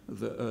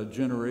the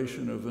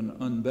generation of an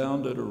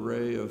unbounded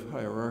array of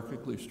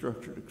hierarchically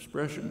structured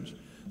expressions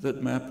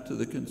that map to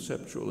the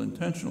conceptual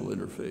intentional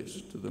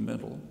interface, to the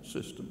mental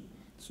system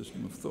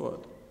of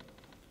thought.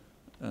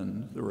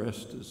 And the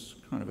rest is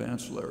kind of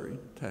ancillary,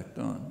 tacked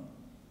on.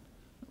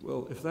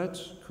 Well, if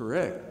that's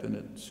correct, and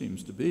it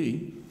seems to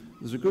be,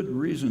 there's a good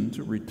reason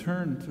to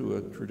return to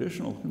a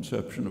traditional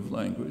conception of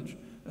language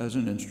as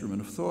an instrument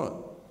of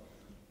thought.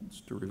 It's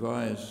to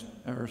revise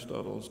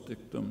Aristotle's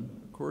dictum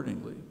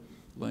accordingly.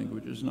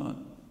 Language is not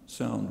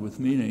sound with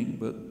meaning,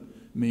 but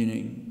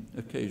meaning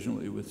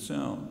occasionally with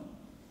sound.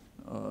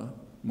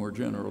 More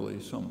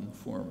generally, some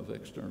form of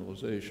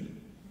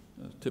externalization.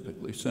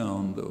 Typically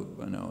sound, though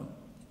by now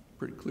it's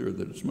pretty clear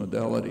that it's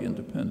modality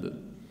independent.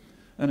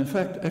 And in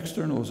fact,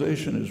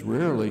 externalization is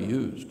rarely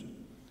used.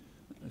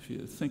 If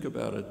you think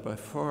about it, by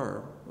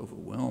far,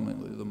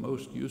 overwhelmingly, the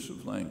most use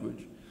of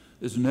language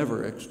is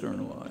never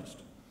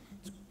externalized.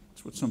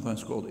 It's what's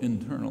sometimes called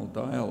internal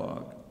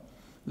dialogue.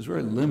 There's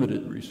very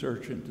limited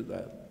research into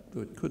that,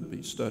 though it could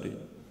be studied.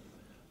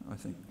 I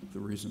think the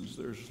reasons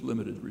there's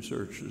limited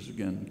research is,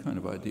 again, kind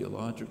of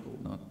ideological,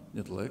 not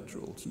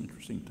intellectual. It's an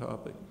interesting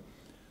topic.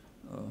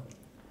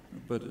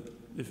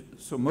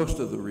 So most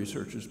of the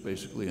research is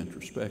basically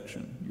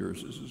introspection.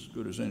 Yours is as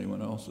good as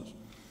anyone else's.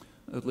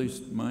 At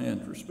least my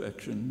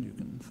introspection, you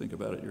can think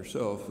about it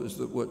yourself, is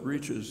that what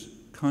reaches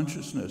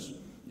consciousness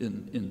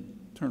in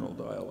internal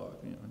dialogue,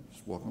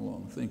 just walking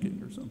along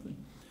thinking or something,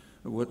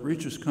 what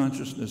reaches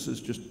consciousness is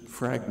just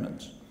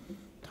fragments,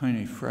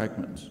 tiny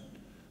fragments.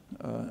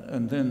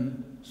 And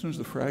then as soon as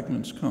the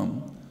fragments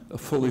come, a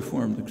fully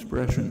formed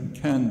expression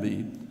can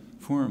be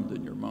formed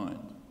in your mind.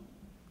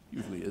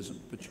 Usually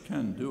isn't, but you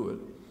can do it.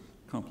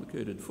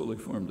 Complicated, fully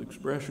formed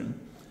expression,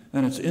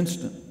 and it's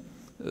instant.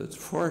 It's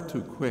far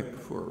too quick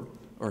for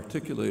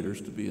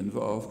articulators to be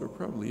involved, or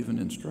probably even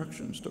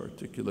instructions to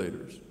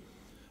articulators.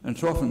 And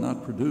it's often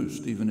not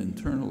produced, even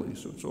internally,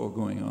 so it's all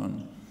going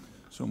on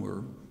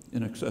somewhere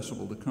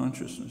inaccessible to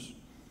consciousness.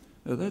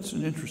 Now, that's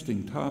an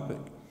interesting topic,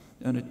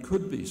 and it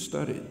could be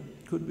studied,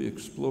 could be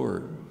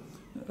explored.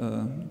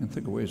 You can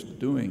think of ways of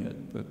doing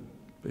it, but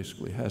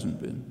basically hasn't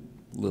been.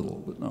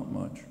 Little, but not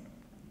much.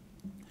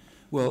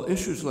 Well,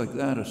 issues like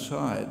that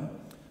aside,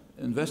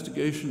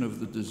 investigation of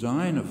the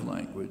design of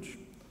language,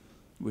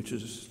 which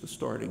is the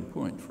starting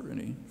point for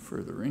any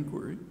further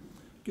inquiry,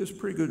 gives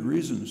pretty good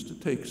reasons to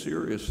take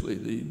seriously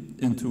the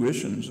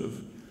intuitions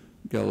of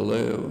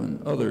Galileo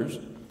and others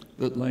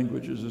that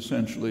language is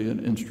essentially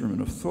an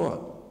instrument of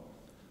thought.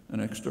 An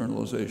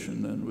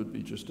externalization then would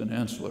be just an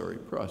ancillary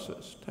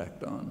process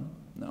tacked on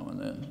now and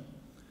then.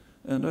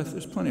 And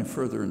there's plenty of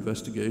further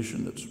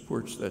investigation that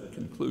supports that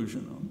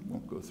conclusion. I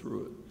won't go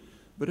through it.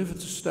 But if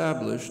it's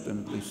established,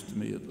 and at least to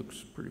me it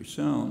looks pretty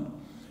sound,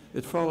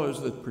 it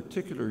follows that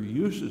particular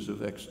uses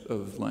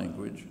of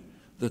language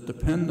that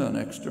depend on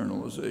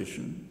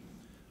externalization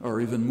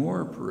are even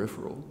more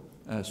peripheral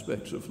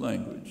aspects of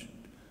language.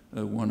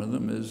 One of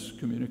them is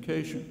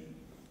communication.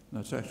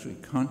 That's actually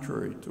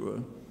contrary to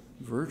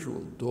a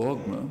virtual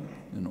dogma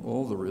in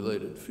all the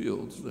related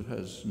fields that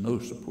has no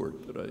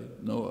support that I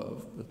know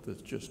of, but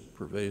that's just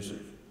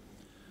pervasive.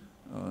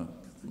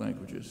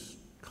 Language is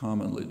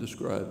commonly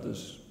described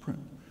as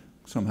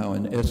somehow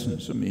in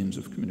essence a means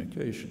of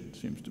communication. It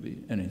seems to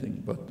be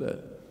anything but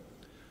that.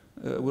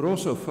 It would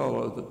also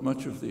follow that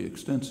much of the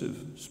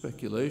extensive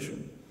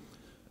speculation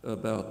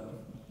about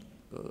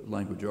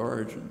language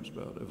origins,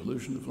 about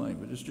evolution of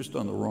language, is just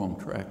on the wrong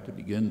track to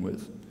begin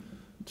with.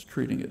 It's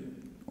treating it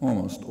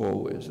almost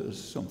always as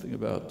something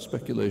about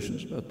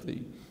speculations about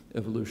the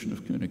evolution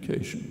of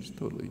communication. It's a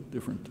totally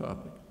different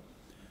topic.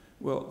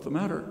 Well,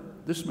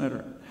 this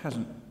matter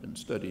hasn't been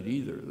studied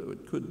either, though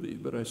it could be,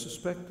 but I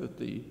suspect that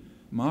the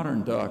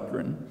modern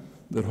doctrine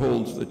that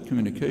holds that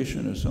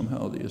communication is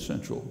somehow the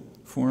essential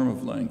form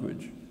of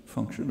language,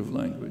 function of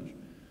language,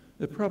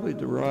 it probably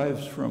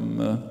derives from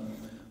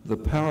the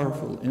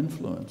powerful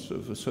influence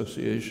of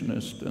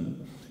associationist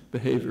and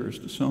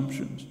behaviorist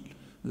assumptions.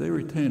 They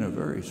retain a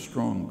very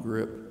strong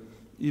grip,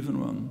 even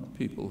among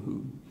people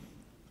who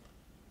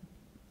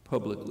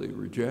publicly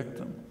reject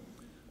them.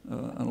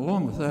 And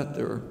along with that,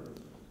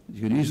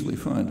 you can easily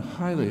find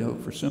highly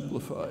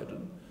oversimplified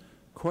and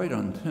quite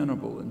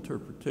untenable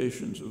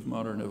interpretations of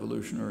modern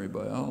evolutionary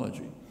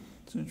biology.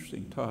 It's an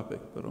interesting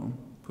topic, but I'll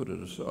put it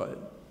aside.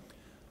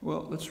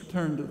 Well, let's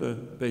return to the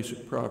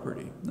basic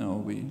property. Now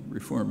we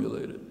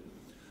reformulate it.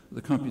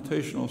 The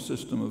computational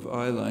system of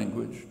I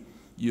language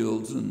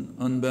yields an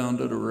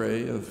unbounded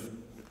array of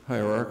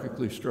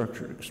hierarchically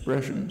structured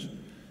expressions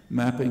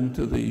mapping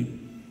to the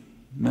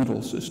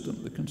mental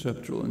system, the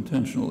conceptual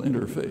intentional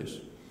interface.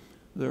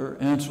 There are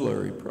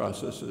ancillary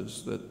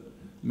processes that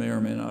may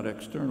or may not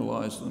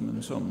externalize them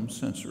in some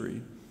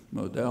sensory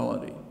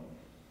modality.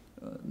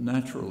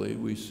 Naturally,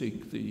 we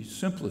seek the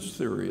simplest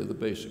theory of the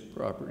basic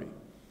property,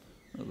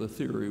 the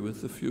theory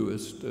with the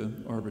fewest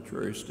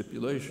arbitrary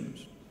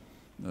stipulations.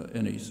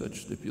 Any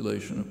such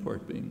stipulation,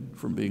 apart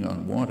from being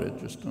unwanted,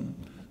 just on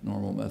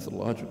normal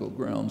methodological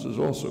grounds, is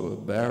also a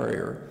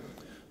barrier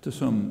to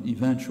some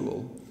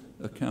eventual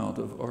account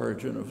of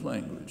origin of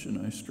language,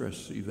 and I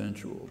stress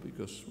eventual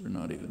because we're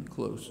not even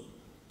close.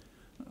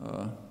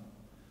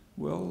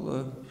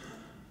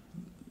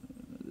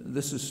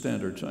 This is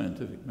standard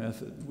scientific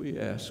method. We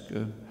ask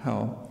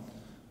how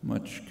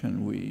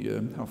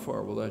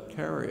far will that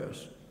carry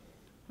us?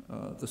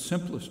 The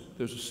simplest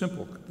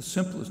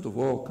of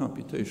all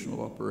computational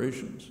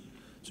operations.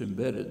 It's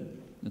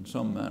embedded in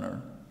some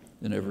manner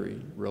in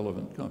every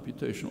relevant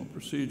computational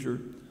procedure,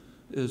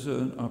 is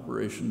an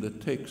operation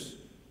that takes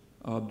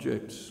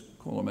objects,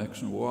 call them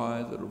X and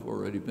Y, that have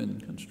already been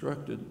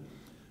constructed,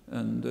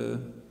 and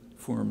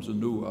forms a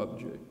new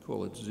object,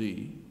 call it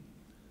Z.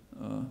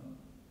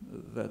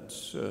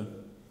 That's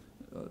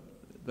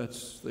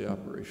the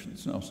operation.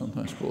 It's now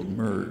sometimes called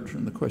merge,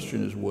 and the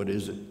question is, what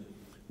is it?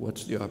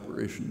 What's the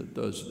operation that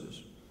does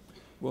this?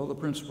 Well, the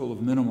principle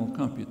of minimal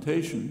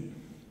computation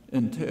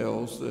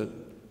entails that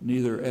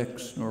neither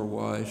X nor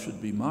Y should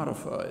be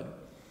modified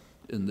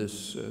in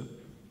this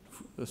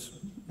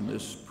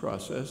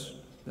process.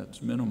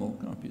 That's minimal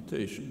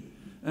computation,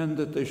 and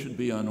that they should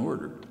be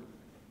unordered.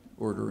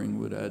 Ordering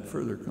would add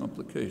further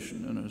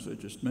complication, and as I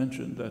just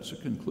mentioned, that's a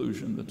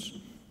conclusion that's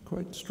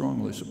quite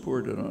strongly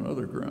supported on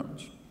other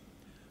grounds.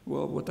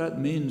 Well, what that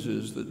means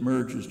is that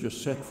merge is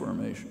just set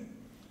formation.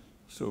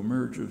 So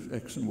merge of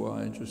X and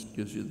Y just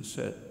gives you the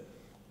set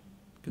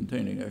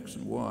containing X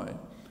and Y.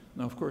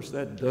 Now, of course,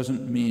 that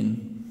doesn't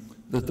mean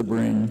that the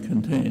brain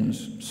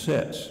contains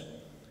sets.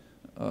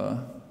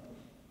 The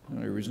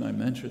only reason I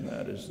mention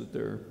that is that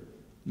there are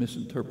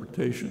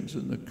misinterpretations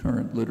in the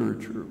current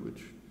literature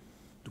which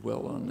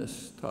dwell on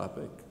this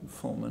topic,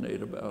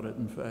 fulminate about it,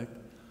 in fact.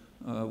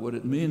 What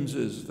it means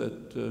is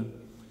that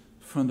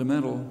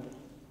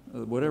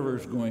whatever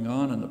is going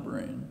on in the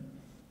brain,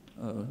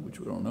 which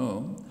we don't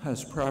know,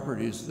 has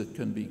properties that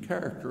can be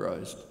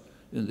characterized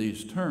in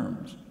these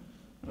terms.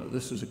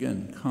 This is,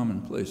 again,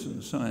 commonplace in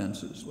the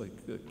sciences, like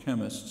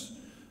chemists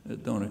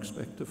don't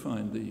expect to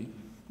find the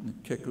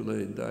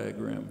Kekulé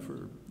diagram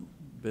for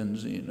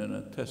benzene in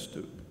a test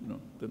tube.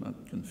 They're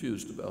not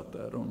confused about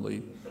that.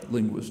 Only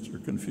linguists are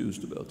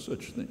confused about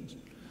such things.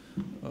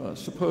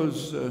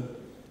 Suppose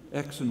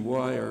X and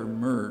Y are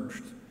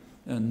merged,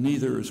 and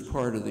neither is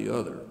part of the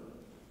other.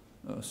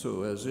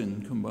 So as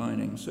in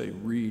combining, say,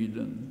 read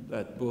and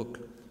that book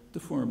to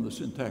form the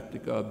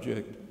syntactic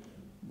object,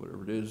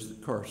 whatever it is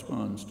that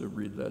corresponds to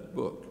read that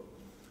book.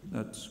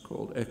 That's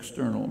called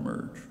external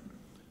merge.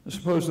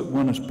 Suppose that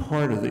one is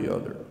part of the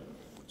other.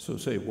 So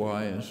say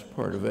Y is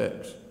part of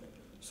X.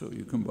 So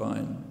you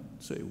combine,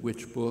 say,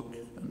 which book,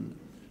 and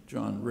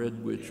John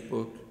read which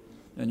book,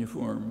 and you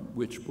form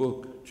which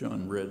book,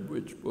 John read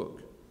which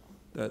book.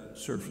 That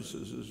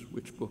surfaces as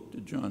which book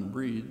did John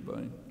read.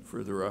 By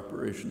further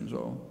operations,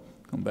 I'll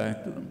come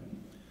back to them.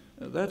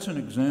 That's an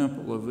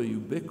example of a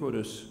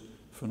ubiquitous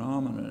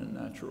phenomenon in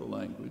natural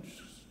language,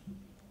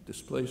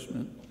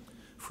 displacement.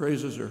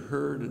 Phrases are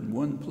heard in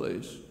one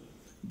place,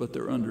 but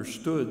they're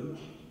understood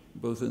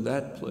both in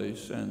that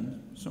place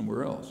and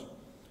somewhere else.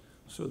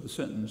 So the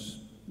sentence,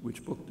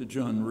 which book did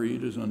John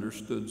read, is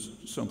understood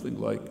something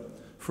like,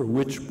 for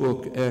which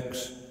book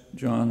X,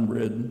 John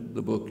read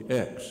the book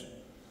X.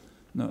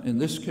 Now, in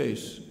this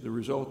case, the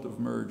result of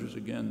merge is,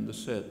 again, the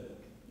set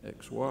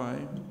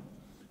XY,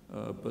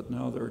 but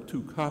now there are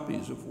two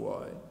copies of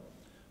Y.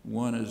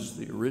 One is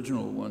the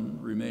original one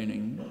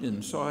remaining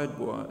inside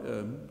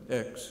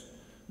X.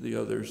 The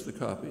other is the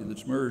copy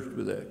that's merged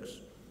with X.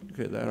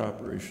 Okay, that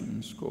operation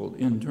is called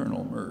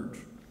internal merge.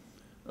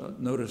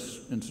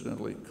 Notice,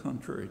 incidentally,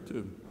 contrary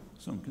to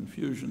some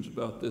confusions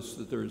about this,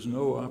 that there is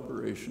no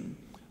operation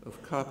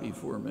of copy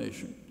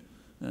formation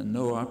and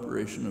no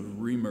operation of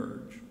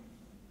remerge.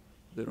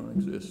 They don't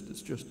exist.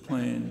 It's just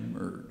plain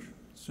merge,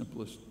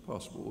 simplest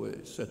possible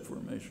way, set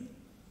formation.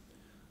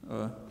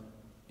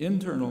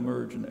 Internal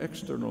merge and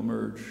external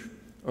merge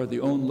are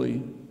the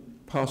only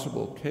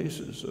possible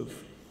cases of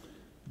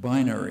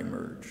binary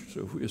merge.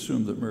 So if we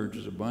assume that merge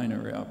is a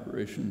binary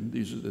operation,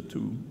 these are the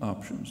two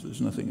options.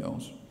 There's nothing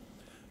else.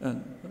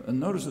 And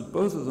notice that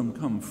both of them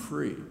come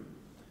free.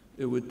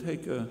 It would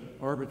take an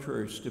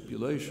arbitrary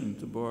stipulation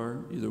to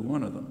bar either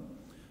one of them.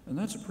 And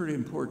that's a pretty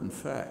important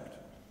fact.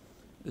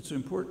 It's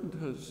important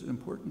because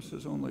importance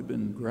has only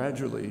been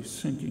gradually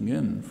sinking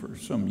in for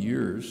some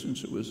years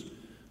since it was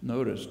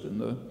noticed in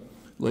the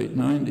late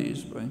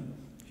 90s by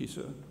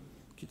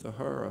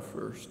Kitahara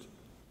first,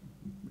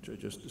 which I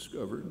just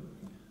discovered.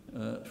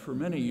 For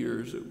many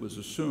years, it was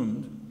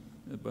assumed,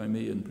 by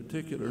me in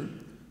particular,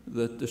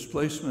 that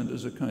displacement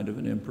is a kind of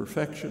an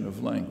imperfection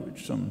of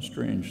language, some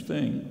strange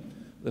thing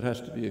that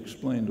has to be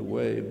explained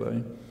away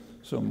by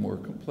some more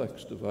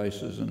complex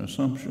devices and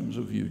assumptions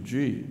of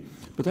UG.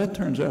 But that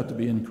turns out to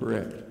be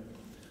incorrect.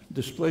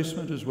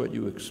 Displacement is what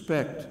you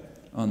expect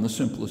on the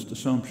simplest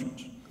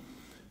assumptions.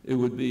 It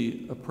would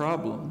be a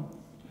problem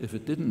if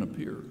it didn't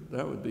appear.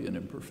 That would be an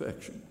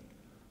imperfection.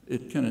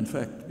 It can, in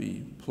fact,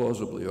 be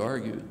plausibly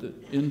argued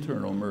that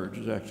internal merge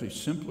is actually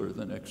simpler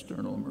than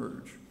external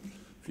merge.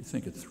 If you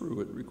think it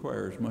through, it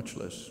requires much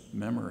less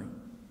memory.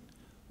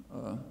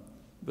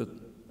 But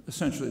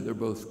essentially, they're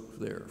both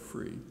there,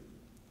 free.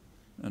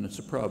 And it's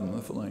a problem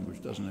if a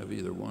language doesn't have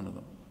either one of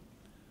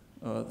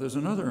them. There's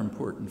another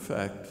important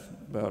fact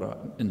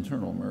about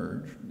internal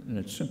merge in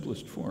its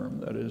simplest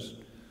form, that is,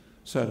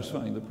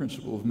 satisfying the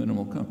principle of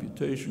minimal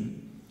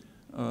computation.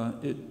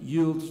 It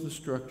yields the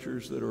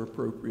structures that are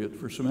appropriate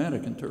for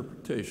semantic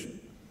interpretation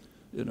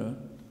in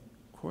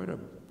quite a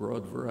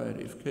broad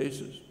variety of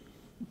cases.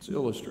 It's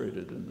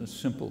illustrated in the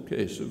simple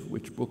case of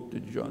which book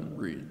did John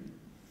read.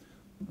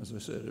 As I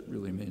said, it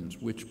really means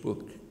which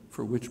book,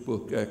 for which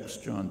book X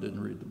John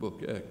didn't read the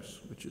book X,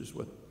 which is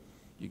what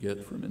you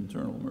get from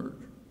internal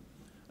merge.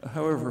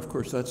 However, of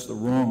course, that's the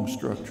wrong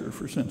structure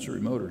for sensory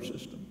motor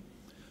system.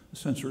 The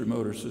sensory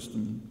motor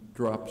system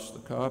drops the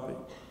copy.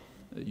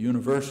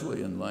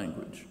 Universally in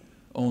language,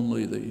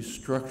 only the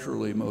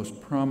structurally most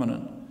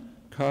prominent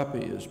copy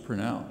is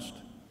pronounced.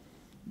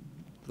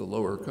 The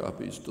lower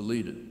copy is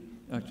deleted.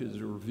 Actually,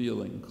 there's a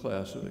revealing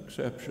class of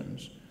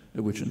exceptions,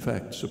 which in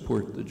fact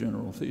support the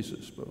general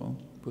thesis, but I'll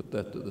put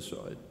that to the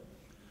side.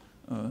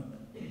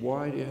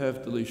 Why do you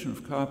have deletion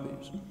of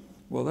copies?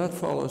 Well, that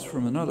follows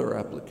from another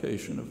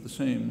application of the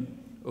same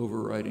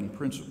overriding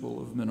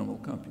principle of minimal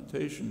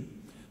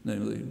computation,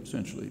 namely,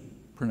 essentially,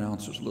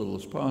 pronounce as little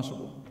as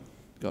possible.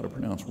 Got to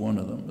pronounce one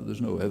of them, but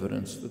there's no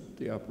evidence that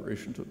the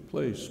operation took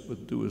place,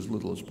 but do as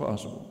little as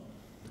possible.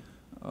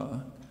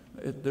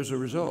 There's a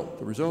result.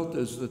 The result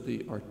is that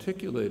the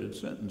articulated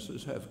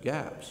sentences have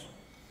gaps,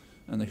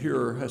 and the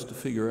hearer has to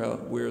figure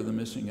out where the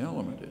missing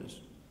element is.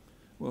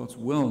 Well, it's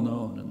well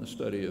known in the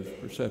study of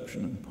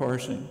perception and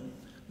parsing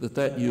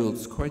that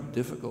yields quite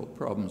difficult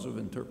problems of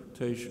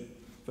interpretation.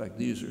 In fact,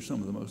 these are some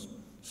of the most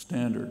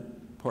standard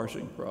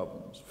parsing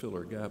problems,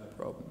 filler gap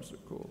problems they're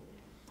called.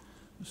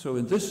 So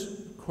in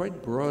this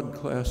quite broad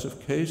class of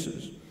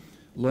cases,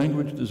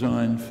 language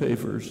design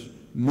favors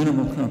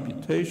minimal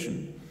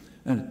computation,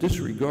 and it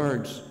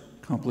disregards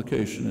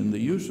complication in the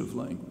use of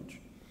language,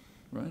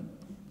 right?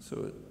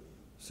 So it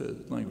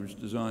says language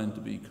designed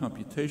to be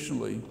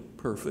computationally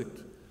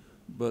perfect,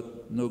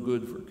 but no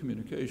good for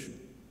communication.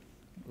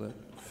 That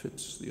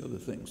fits the other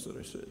things that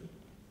I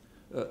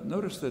said.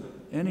 Notice that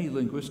any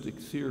linguistic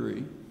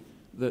theory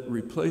that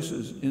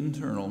replaces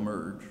internal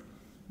merge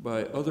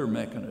by other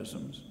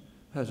mechanisms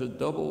has a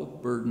double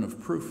burden of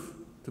proof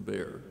to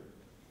bear.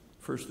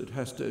 First, it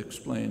has to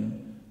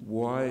explain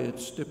why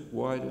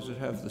does it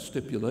have the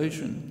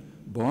stipulation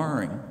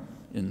barring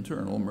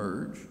internal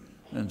merge,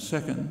 and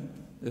second,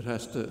 it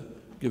has to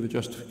give a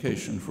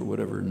justification for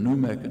whatever new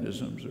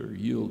mechanisms are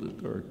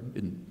yielded or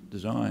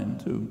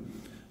designed to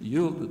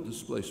yield the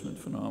displacement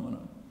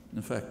phenomenon.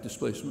 In fact,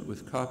 displacement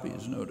with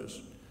copies, notice,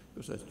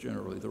 because that's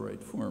generally the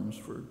right forms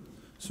for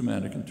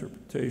semantic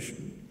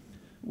interpretation.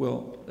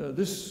 Well,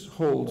 this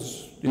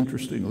holds,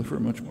 interestingly, for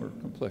much more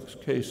complex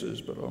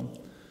cases, but I'll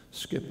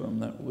skip them.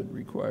 That would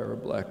require a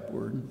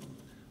blackboard.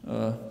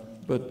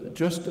 But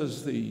just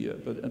as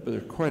but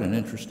they're quite an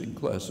interesting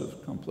class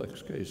of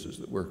complex cases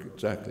that work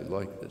exactly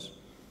like this.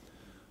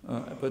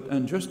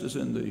 And just as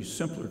in the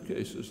simpler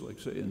cases, like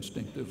say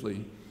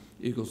instinctively,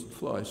 eagles that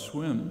fly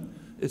swim,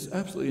 it's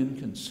absolutely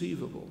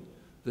inconceivable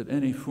that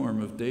any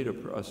form of data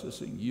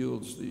processing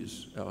yields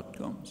these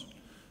outcomes.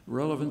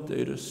 Relevant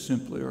data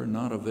simply are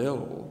not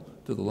available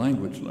to the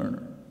language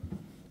learner,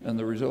 and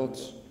the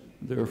results,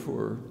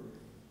 therefore,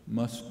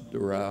 must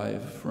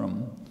derive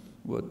from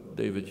what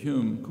David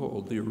Hume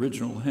called the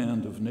original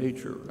hand of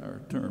nature,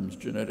 our terms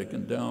genetic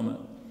endowment,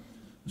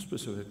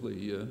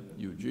 specifically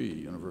UG,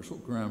 universal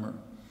grammar.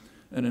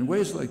 And in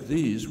ways like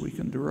these, we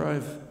can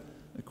derive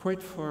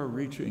quite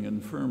far-reaching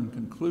and firm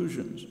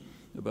conclusions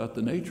about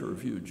the nature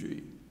of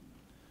UG.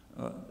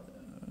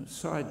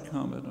 Side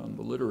comment on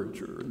the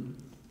literature in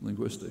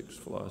linguistics,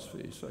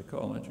 philosophy,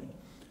 psychology.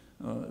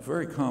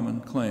 Very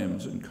common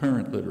claims in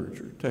current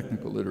literature,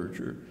 technical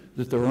literature,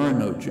 that there are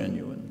no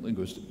genuine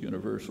linguistic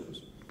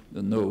universals,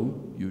 the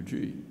no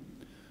UG.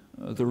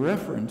 The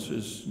reference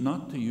is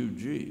not to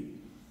UG,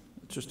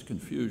 it's just a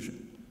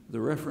confusion. The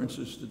reference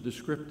is to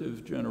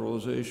descriptive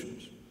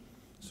generalizations.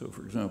 So,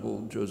 for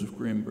example, Joseph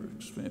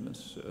Greenberg's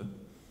famous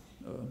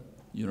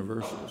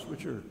universals,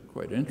 which are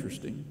quite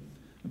interesting,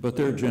 but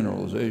they're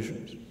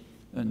generalizations.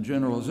 And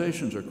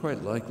generalizations are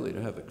quite likely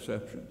to have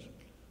exceptions.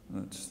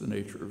 That's the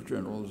nature of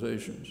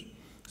generalizations.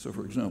 So,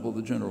 for example,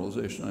 the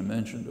generalization I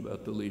mentioned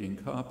about deleting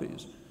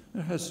copies,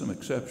 it has some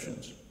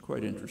exceptions,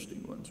 quite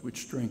interesting ones,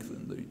 which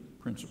strengthen the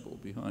principle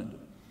behind it.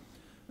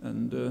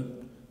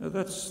 And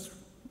that's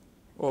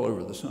all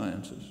over the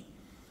sciences.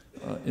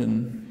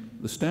 In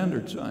the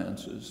standard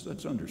sciences,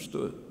 that's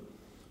understood.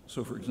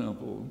 So, for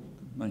example,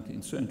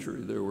 19th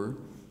century,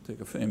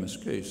 take a famous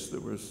case, there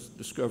was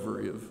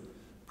discovery of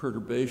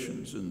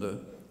perturbations in the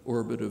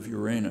orbit of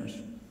Uranus.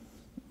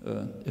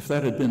 If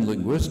that had been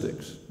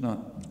linguistics, not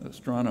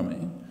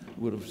astronomy, it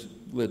would have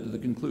led to the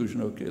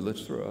conclusion, okay,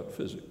 let's throw out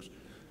physics,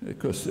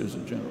 because there's a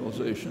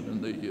generalization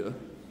and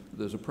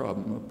there's a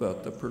problem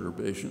about the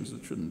perturbations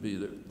that shouldn't be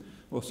there.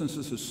 Well, since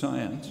this is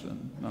science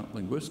and not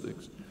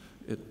linguistics,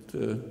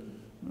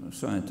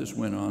 scientists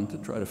went on to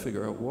try to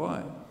figure out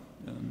why.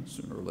 And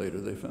sooner or later,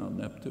 they found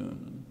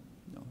Neptune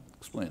and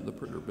explained the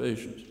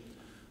perturbations.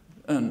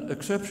 And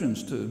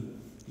exceptions to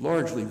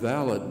largely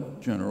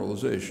valid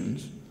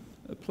generalizations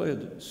play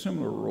a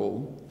similar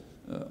role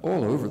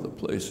all over the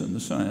place in the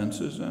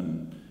sciences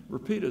and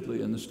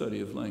repeatedly in the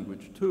study of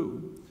language,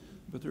 too.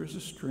 But there's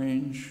a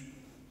strange,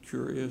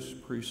 curious,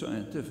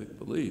 pre-scientific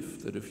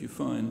belief that if you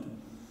find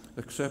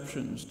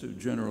exceptions to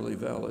generally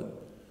valid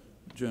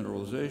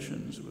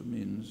generalizations, it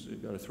means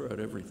you've got to throw out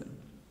everything.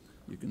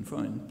 You can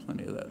find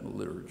plenty of that in the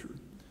literature.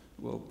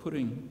 Well,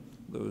 putting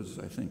those,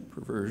 I think,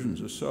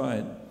 perversions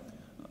aside,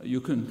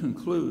 you can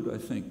conclude, I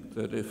think,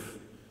 that if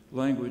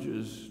language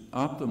is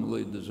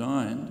optimally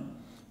designed,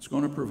 it's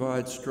going to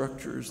provide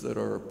structures that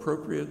are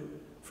appropriate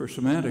for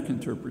semantic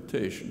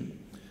interpretation,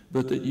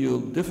 but that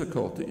yield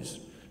difficulties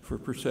for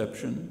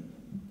perception,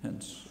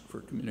 hence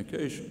for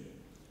communication.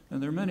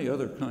 And there are many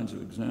other kinds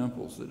of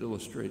examples that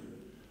illustrate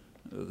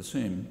the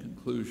same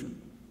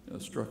conclusion.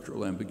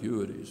 Structural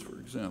ambiguities, for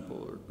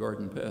example, or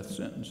garden path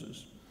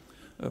sentences.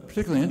 A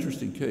particularly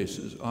interesting case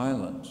is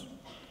islands.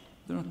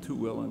 They're not too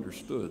well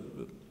understood,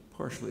 but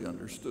partially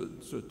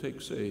understood. So it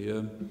takes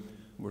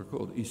what are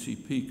called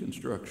ECP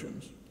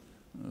constructions.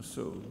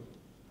 So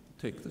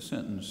take the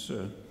sentence,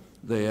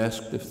 they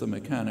asked if the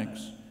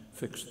mechanics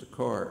fixed the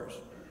cars.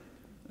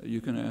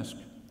 You can ask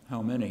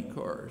how many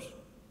cars,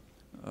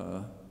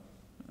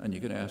 and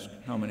you can ask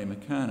how many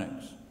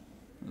mechanics.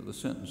 The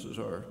sentences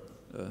are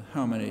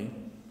how many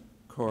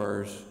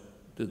cars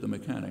did the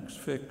mechanics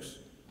fix?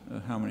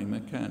 How many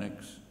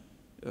mechanics,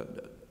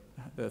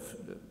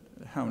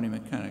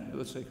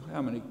 let's say,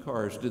 how many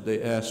cars did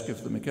they ask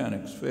if the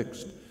mechanics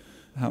fixed?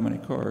 How many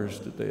cars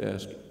did they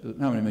ask,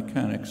 how many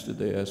mechanics did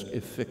they ask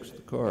if fixed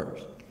the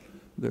cars?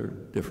 They're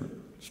different,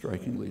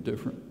 strikingly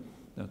different.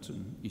 That's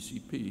an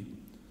ECP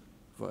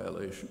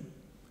violation.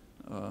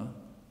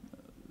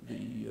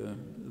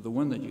 The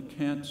one that you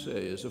can't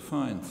say is a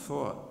fine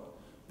thought,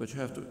 but you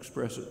have to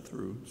express it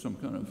through some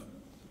kind of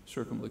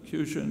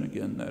circumlocution.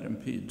 Again, that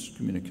impedes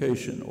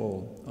communication.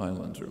 All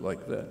islands are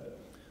like that.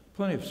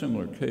 Plenty of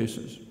similar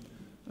cases.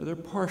 They're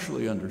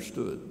partially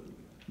understood.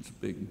 It's a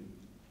big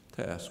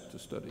task to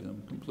study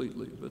them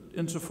completely, but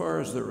insofar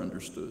as they're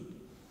understood,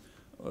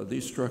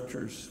 these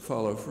structures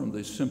follow from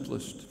the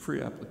simplest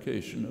free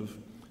application of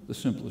the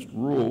simplest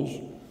rules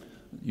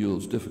that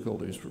yields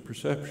difficulties for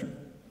perception.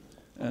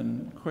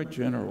 And quite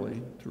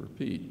generally, to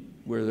repeat,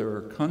 where there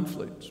are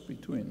conflicts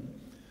between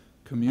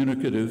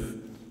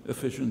communicative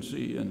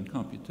efficiency and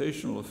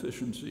computational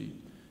efficiency,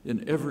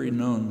 in every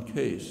known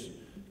case,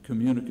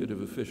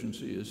 communicative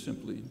efficiency is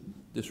simply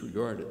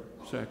disregarded,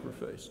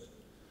 sacrificed.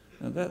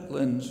 And that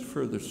lends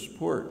further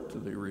support to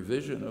the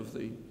revision of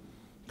the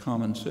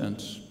common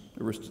sense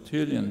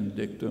Aristotelian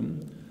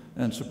dictum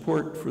and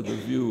support for the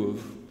view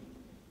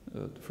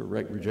of, for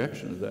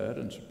rejection of that,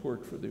 and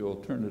support for the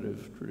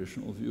alternative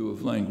traditional view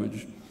of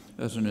language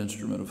as an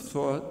instrument of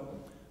thought,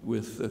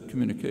 with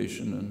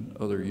communication and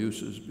other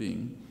uses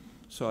being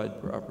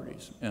side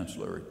properties,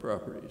 ancillary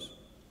properties.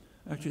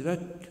 Actually,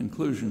 that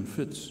conclusion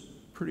fits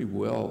pretty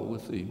well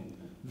with the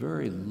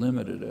very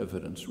limited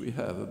evidence we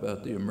have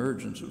about the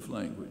emergence of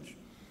language.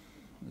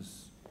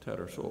 As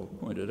Tattersall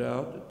pointed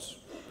out, it's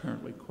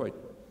apparently quite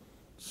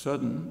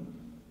sudden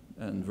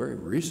and very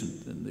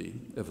recent in the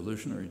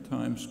evolutionary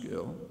time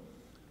scale.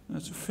 And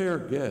it's a fair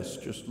guess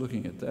just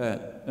looking at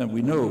that. And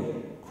we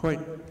know quite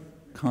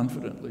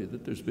confidently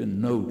that there's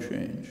been no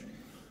change,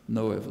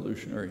 no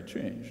evolutionary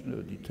change,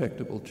 no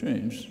detectable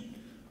change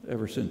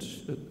ever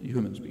since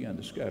humans began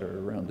to scatter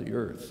around the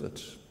earth.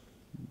 That's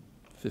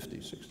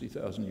 50,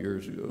 60,000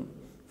 years ago.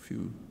 A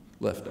few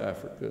left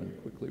Africa,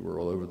 and quickly we're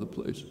all over the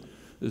place.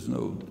 there's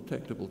no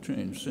detectable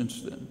change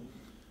since then.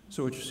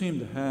 So what you seem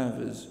to have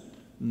is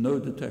no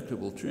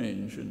detectable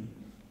change in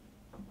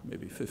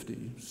maybe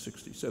 50,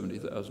 60,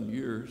 70,000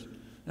 years,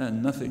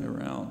 and nothing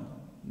around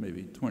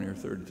maybe 20 or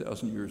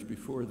 30,000 years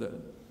before that.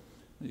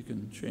 You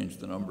can change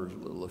the numbers a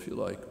little if you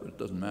like, but it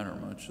doesn't matter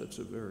much. That's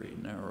a very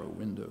narrow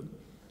window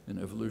in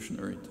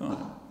evolutionary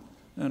time.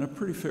 And a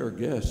pretty fair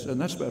guess, and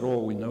that's about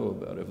all we know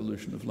about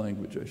evolution of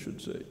language, I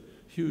should say.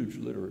 Huge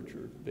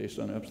literature based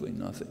on absolutely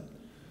nothing.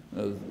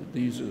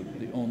 These are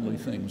the only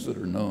things that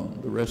are known.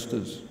 The rest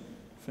is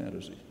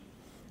fantasy.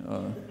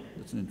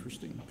 It's an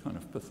interesting kind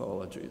of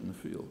pathology in the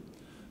field.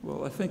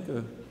 Well, I think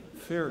a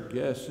fair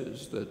guess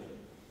is that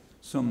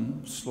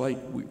some slight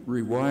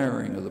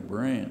rewiring of the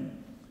brain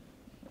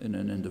in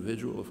an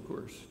individual, of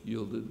course,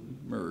 yielded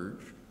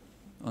merge,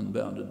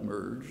 unbounded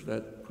merge,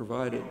 that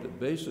provided the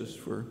basis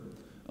for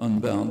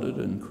unbounded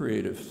and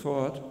creative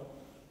thought,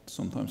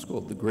 sometimes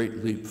called the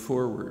Great Leap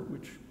Forward,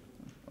 which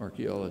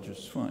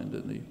archaeologists find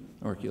in the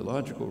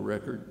archaeological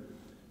record,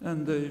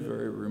 and the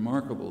very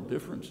remarkable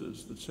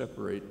differences that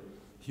separate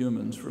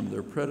humans from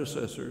their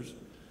predecessors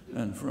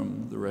and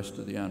from the rest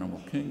of the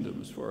animal kingdom,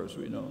 as far as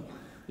we know.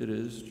 It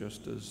is,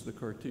 just as the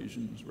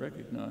Cartesians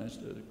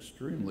recognized, an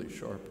extremely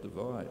sharp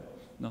divide.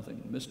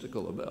 Nothing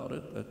mystical about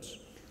it.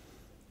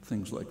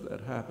 Things like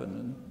that happen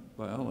in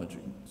biology.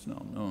 It's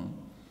now known.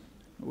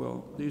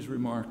 Well, these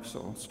remarks,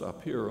 I'll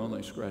stop here,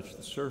 only scratch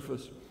the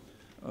surface.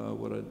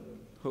 What I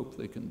hope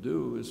they can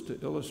do is to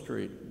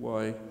illustrate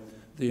why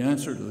the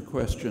answer to the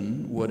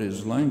question, what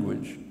is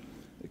language,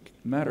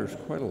 matters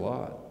quite a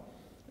lot.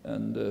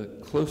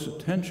 And close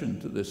attention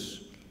to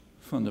this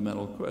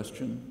fundamental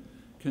question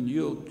can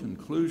yield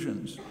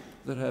conclusions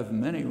that have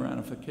many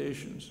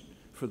ramifications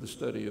for the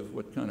study of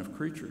what kind of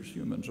creatures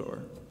humans are.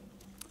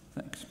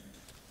 Thanks.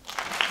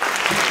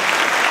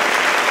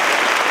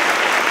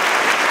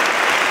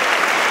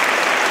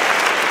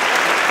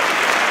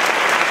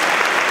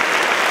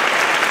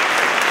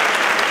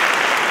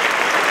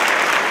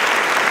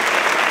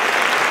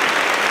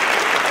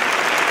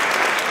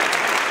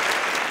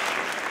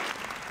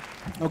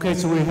 Okay,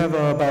 so we have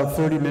about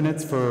 30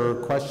 minutes for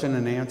question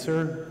and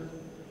answer.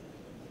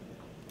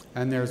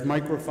 And there's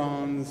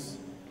microphones,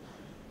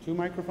 2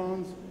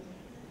 microphones,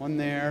 one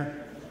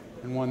there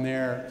and one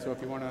there. So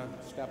if you want to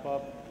step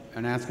up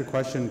and ask a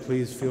question,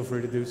 please feel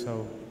free to do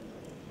so.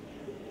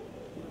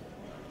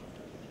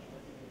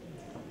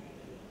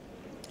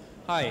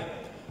 Hi,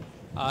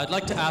 I'd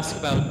like to ask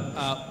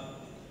about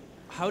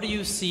how would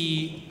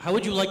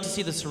you like to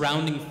see the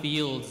surrounding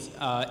fields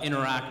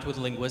interact with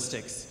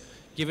linguistics?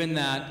 Given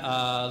that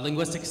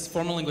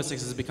formal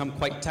linguistics has become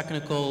quite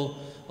technical,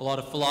 a lot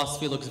of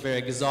philosophy looks very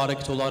exotic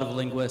to a lot of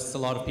linguists, a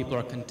lot of people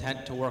are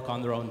content to work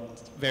on their own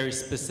very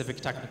specific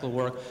technical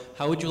work.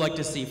 How would you like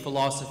to see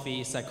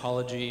philosophy,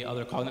 psychology,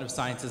 other cognitive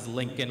sciences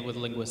link in with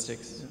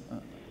linguistics?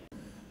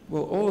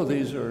 Well, all of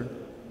these are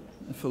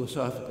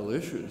philosophical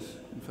issues.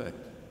 In fact,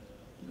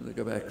 they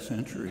go back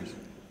centuries.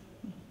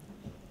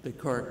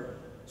 Descartes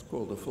is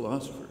called a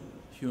philosopher.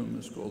 Hume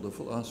is called a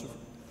philosopher.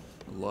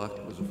 Locke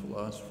was a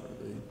philosopher.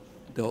 They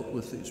dealt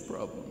with these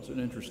problems in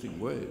interesting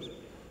ways.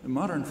 And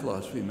modern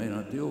philosophy may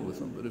not deal with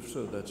them, but if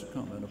so, that's a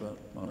comment about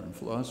modern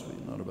philosophy,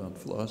 not about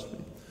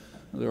philosophy.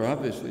 There are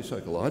obviously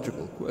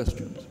psychological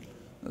questions.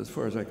 As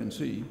far as I can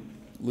see,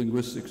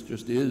 linguistics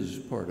just is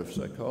part of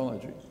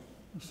psychology.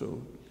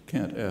 So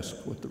can't ask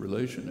what the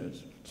relation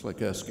is. It's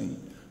like asking,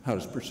 how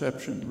does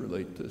perception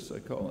relate to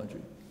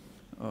psychology?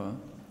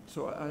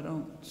 So I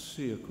don't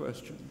see a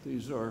question.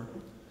 These are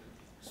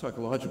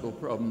psychological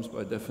problems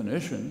by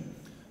definition.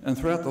 And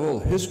throughout the whole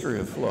history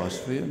of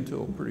philosophy,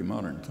 until pretty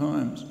modern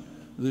times,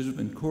 these have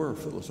been core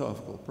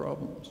philosophical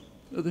problems.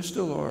 They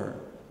still are,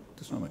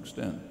 to some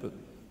extent, but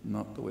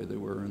not the way they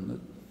were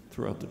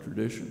throughout the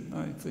tradition.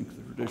 I think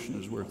the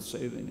tradition is worth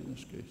saving in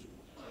this case.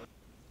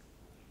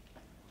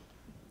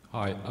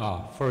 Hi.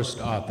 First,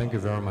 thank you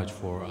very much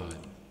for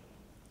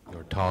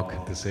your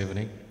talk this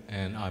evening.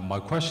 And my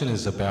question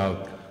is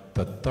about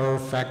the third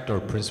factor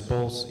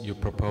principles you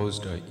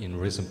proposed in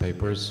recent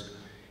papers.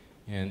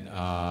 And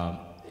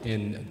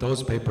in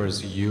those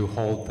papers, you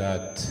hold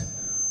that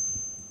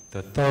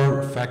the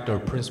third factor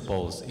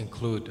principles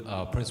include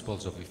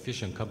principles of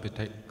efficient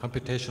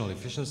computational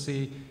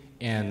efficiency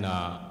and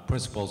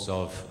principles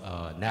of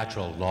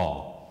natural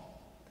law.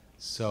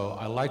 So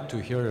I'd like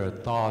to hear your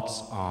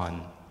thoughts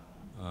on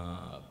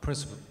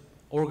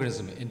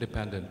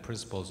organism-independent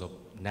principles of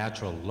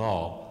natural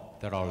law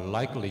that are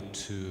likely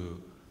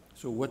to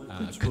So what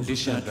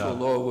principles of natural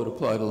law would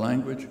apply to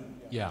language?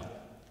 Yeah.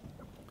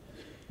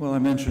 Well, I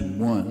mentioned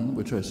one,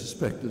 which I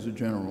suspect is a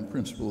general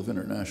principle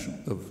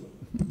of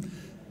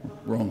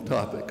wrong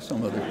topic,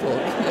 some other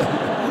talk.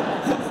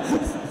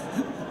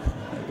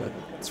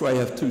 That's why I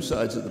have 2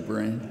 sides of the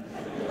brain.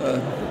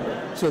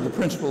 So the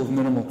principle of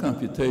minimal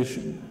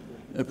computation,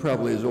 it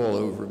probably is all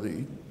over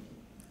the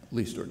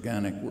least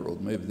organic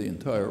world, maybe the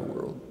entire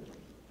world,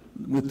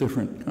 with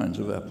different kinds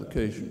of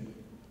application.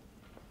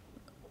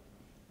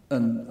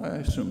 And I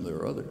assume there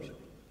are others.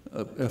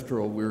 After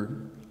all,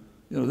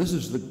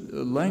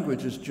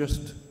 language is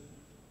just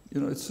You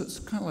know, it's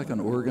kind of like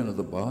an organ of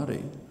the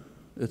body.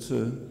 It's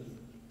a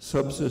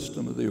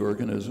subsystem of the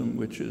organism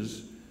which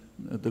is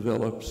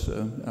develops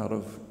out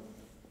of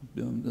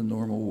the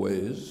normal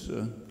ways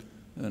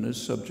and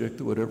is subject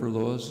to whatever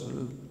laws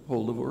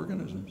hold of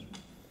organisms.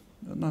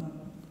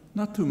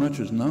 Not too much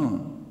is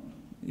known,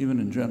 even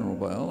in general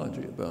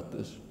biology, about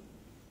this.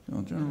 You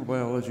know, general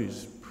biology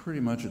is pretty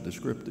much a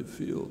descriptive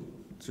field.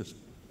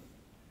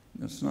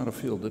 It's not a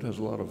field that has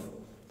a lot of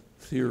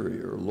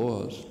theory or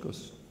laws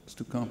because it's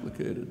too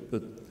complicated.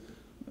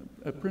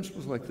 But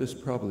principles like this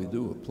probably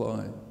do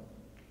apply.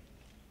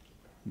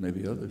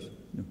 Maybe others.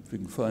 If you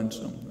can find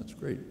some, that's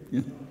great.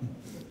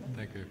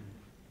 Thank you.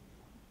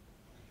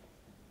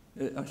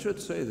 I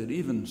should say that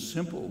even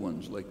simple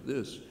ones like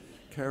this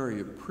carry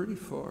you pretty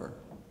far.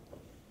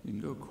 You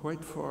can go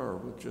quite far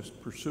with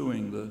just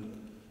pursuing the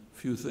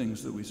few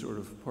things that we sort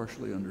of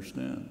partially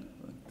understand.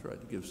 I tried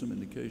to give some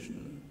indication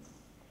of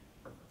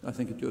that. I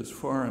think it goes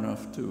far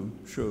enough to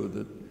show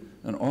that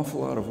an awful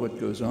lot of what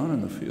goes on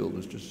in the field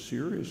is just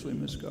seriously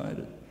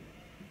misguided.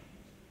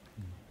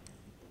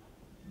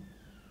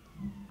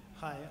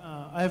 Hi,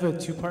 I have a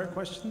two-part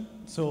question.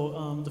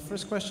 So the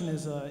first question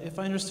is, if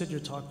I understood your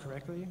talk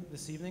correctly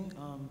this evening,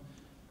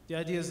 the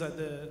idea is that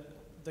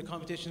the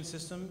computation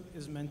system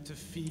is meant to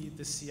feed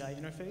the CI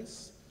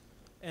interface,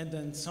 and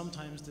then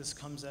sometimes this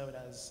comes out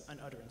as an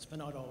utterance, but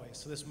not always.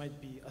 So this might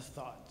be a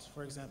thought,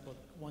 for example,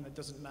 one that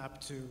doesn't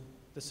map to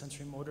the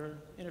sensory motor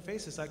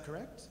interface. Is that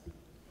correct?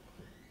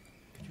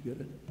 Did you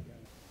get it?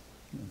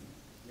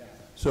 Yeah.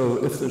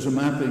 So if there's a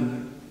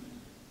mapping,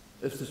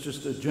 if it's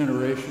just a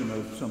generation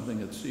of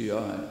something at CI,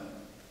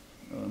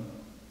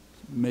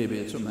 maybe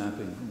it's a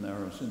mapping from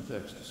narrow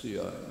syntax to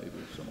CI, maybe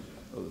it's some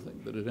other thing,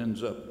 but it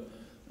ends up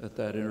at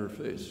that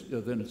interface,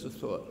 then it's a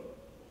thought.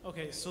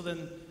 Okay, so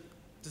then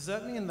does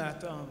that mean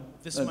that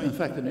this And might... in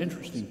fact, an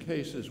interesting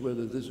case is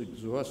whether this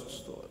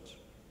exhausts thoughts.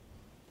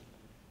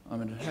 I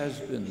mean, it has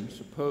been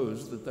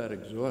supposed that that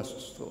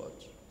exhausts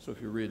thoughts. So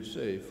if you read,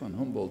 say, von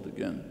Humboldt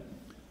again,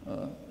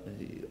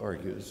 he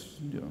argues,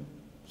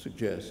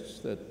 suggests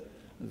that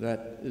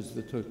that is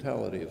the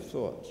totality of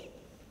thoughts,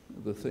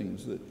 the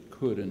things that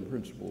could, in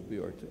principle,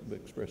 be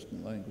expressed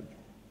in language.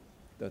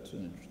 That's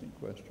an interesting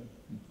question.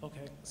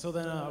 Okay, so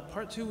then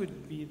part two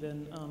would be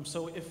then,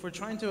 so if we're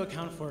trying to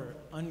account for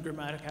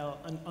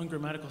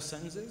ungrammatical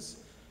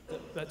sentences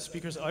that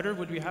speakers utter,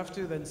 would we have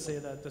to then say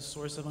that the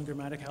source of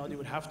ungrammaticality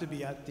would have to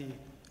be at the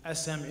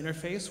SM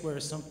interface where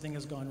something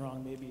has gone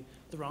wrong? Maybe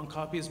the wrong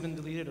copy has been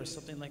deleted or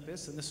something like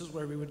this, and this is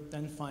where we would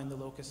then find the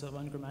locus of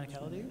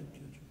ungrammaticality?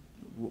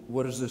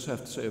 What does this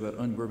have to say about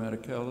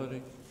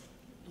ungrammaticality?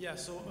 Yeah,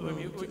 so...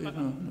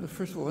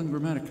 First of all,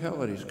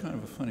 ungrammaticality is kind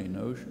of a funny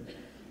notion.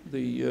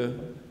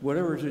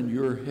 Whatever's in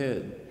your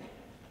head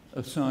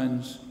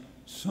assigns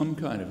some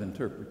kind of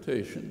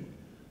interpretation,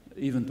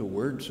 even to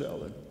word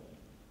salad.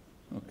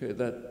 Okay,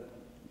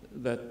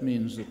 that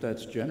means that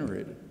that's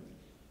generated.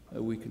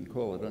 We can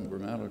call it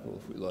ungrammatical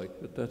if we like,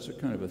 but that's a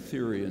kind of a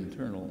theory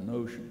internal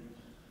notion.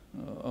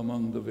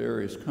 Among the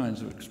various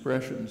kinds of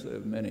expressions, they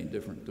have many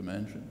different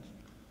dimensions.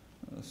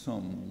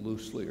 Some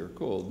loosely are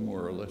called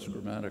more or less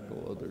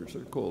grammatical, others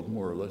are called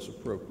more or less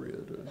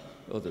appropriate,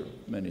 or other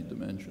many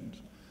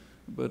dimensions.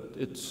 But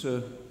it's,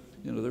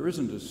 there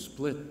isn't a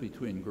split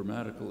between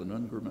grammatical and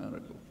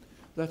ungrammatical.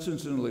 That's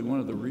incidentally one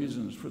of the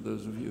reasons, for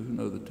those of you who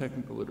know the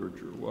technical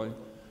literature, why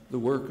the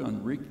work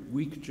on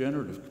weak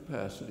generative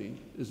capacity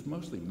is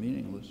mostly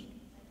meaningless,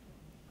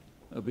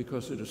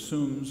 because it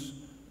assumes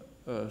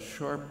a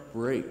sharp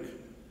break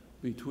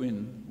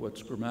between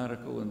what's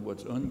grammatical and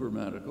what's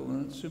ungrammatical,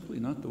 and it's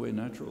simply not the way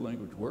natural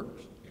language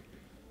works.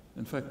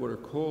 In fact, what are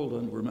called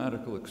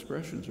ungrammatical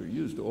expressions are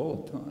used all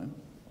the time,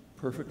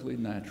 perfectly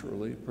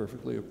naturally,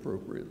 perfectly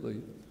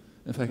appropriately.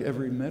 In fact,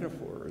 every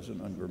metaphor is an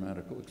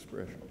ungrammatical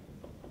expression.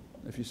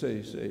 If you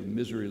say,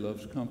 misery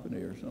loves company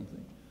or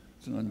something,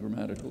 it's an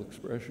ungrammatical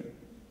expression,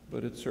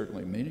 but it's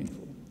certainly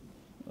meaningful.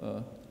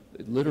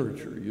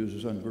 Literature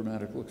uses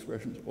ungrammatical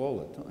expressions all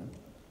the time,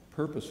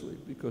 purposely,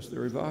 because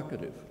they're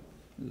evocative.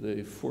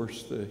 They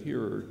force the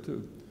hearer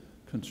to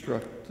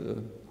construct,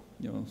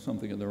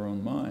 something in their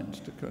own minds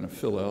to kind of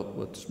fill out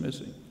what's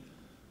missing.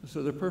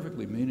 So they're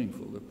perfectly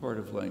meaningful. They're part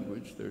of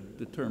language. They're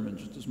determined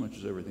just as much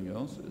as everything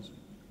else is.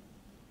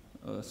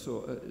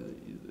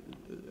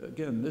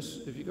 Again,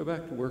 if you go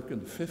back to work in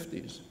the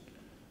 50s,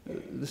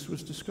 this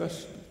was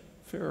discussed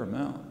a fair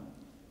amount.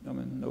 I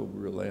mean, no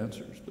real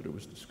answers, but it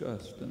was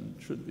discussed and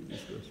should be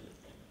discussed.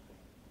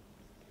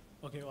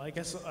 Okay, well, I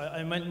guess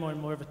I meant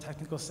more of a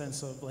technical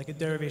sense of like a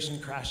derivation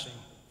crashing,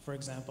 for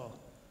example.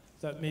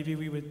 That maybe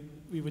we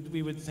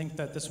would think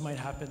that this might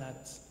happen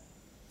at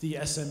the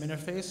SM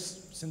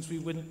interface, since we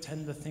wouldn't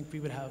tend to think we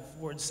would have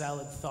word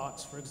salad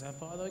thoughts, for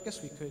example. Although I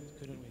guess we could,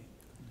 couldn't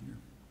we?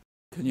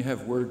 Can you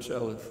have word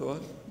salad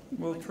thought?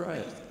 Well, try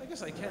it. I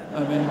guess I can.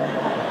 I mean,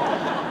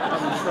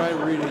 try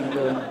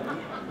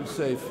reading,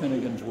 say,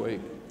 Finnegan's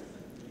Wake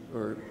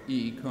or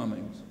E.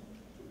 Cummings.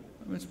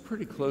 I mean, it's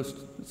pretty close.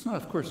 It's not,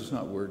 of course, it's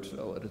not word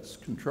salad. It's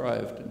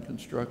contrived and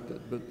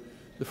constructed. But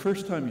the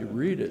first time you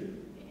read it,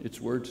 it's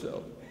word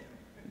salad.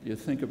 you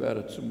think about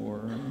it some more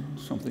and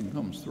something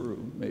comes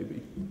through,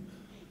 maybe.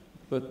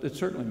 But it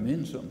certainly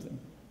means something.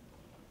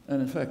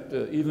 And in fact,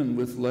 even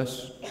with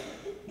less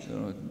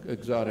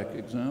exotic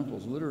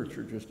examples,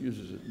 literature just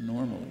uses it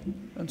normally.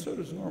 And so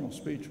does normal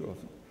speech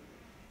often.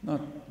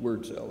 Not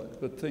word salad,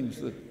 but things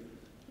that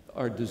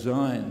are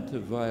designed to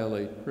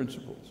violate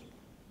principles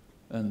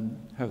and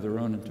have their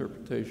own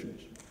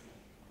interpretations.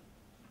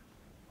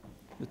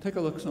 You take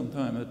a look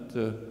sometime at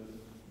a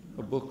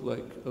book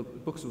like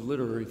books of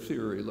literary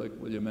theory, like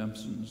William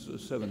Empson's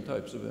 7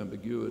 Types of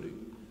Ambiguity.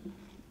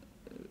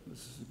 This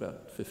is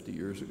about 50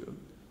 years ago.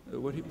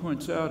 What he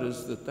points out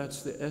is that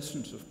that's the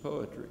essence of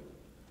poetry.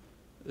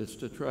 It's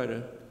to try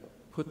to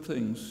put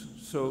things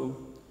so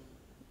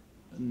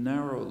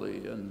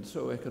narrowly and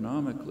so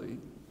economically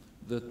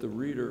that the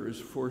reader is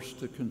forced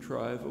to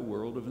contrive a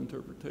world of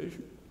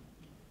interpretation.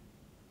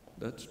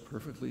 That's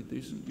perfectly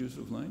decent use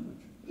of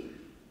language.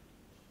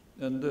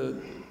 And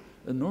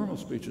normal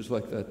speech is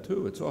like that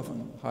too. It's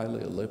often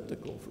highly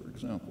elliptical, for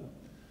example.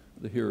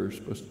 The hearer is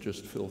supposed to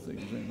just fill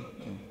things in.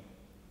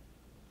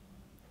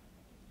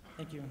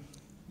 Thank you.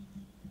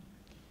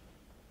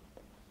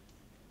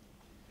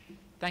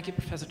 Thank you,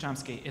 Professor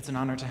Chomsky. It's an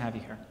honor to have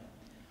you here.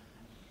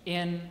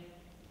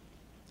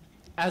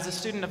 As a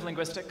student of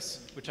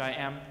linguistics, which I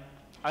am,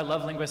 I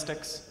love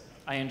linguistics.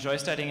 I enjoy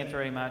studying it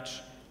very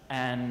much.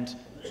 And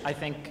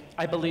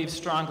I believe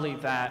strongly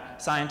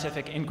that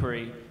scientific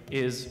inquiry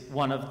is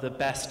one of the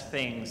best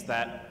things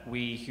that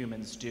we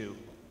humans do.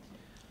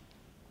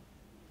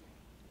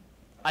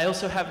 I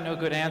also have no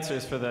good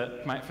answers for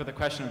the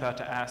question I'm about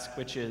to ask,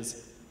 which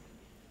is,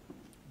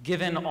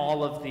 given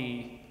all of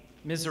the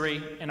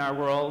misery in our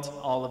world,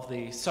 all of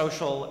the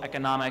social,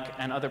 economic,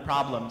 and other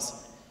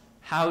problems,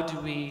 how do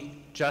we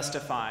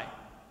justify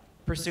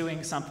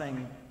pursuing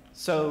something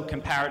so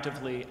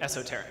comparatively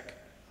esoteric?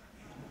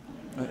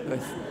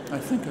 I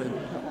think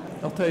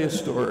I'll tell you a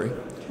story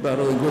about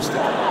a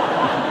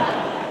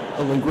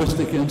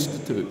linguistic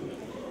institute.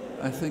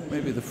 I think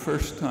maybe the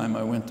first time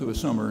I went to a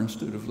summer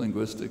institute of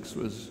linguistics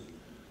was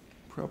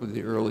probably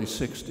the early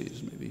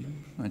 60s, maybe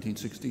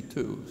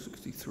 1962,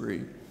 63.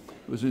 It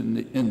was in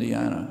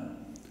Indiana.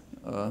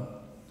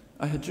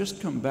 I had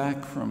just come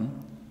back from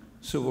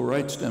civil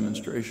rights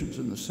demonstrations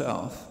in the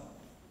South,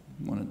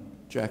 one in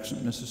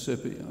Jackson,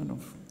 Mississippi. I don't know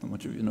how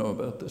much of you know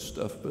about this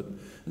stuff, but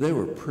they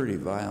were pretty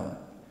violent.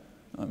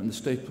 I mean, the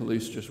state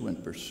police just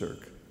went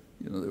berserk.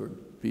 You know, they were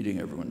beating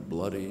everyone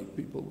bloody.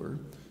 People were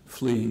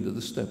fleeing to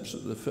the steps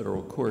of the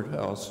federal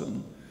courthouse,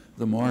 and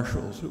the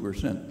marshals who were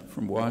sent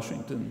from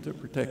Washington to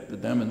protect the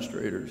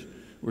demonstrators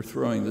were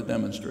throwing the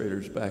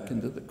demonstrators back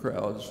into the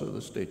crowd so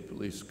the state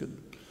police could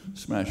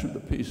smash them to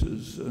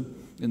pieces.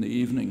 In the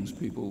evenings,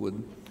 people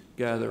would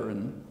gather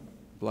in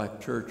black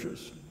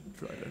churches,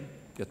 try to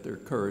get their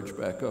courage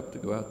back up to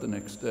go out the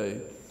next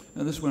day.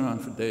 And this went on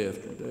for day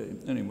after day.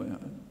 Anyway, I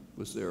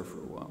was there for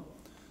a while.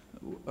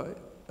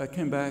 I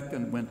came back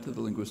and went to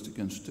the Linguistic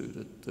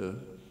Institute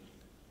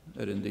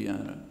at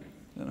Indiana.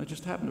 And I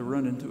just happened to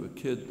run into a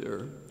kid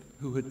there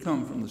who had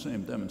come from the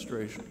same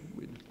demonstration.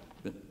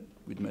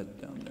 We'd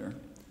met down there.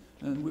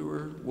 And we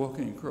were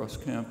walking across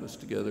campus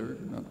together,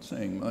 not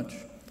saying much.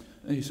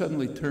 And he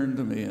suddenly turned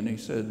to me and he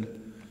said,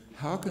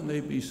 "How can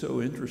they be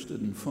so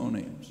interested in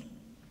phonemes?"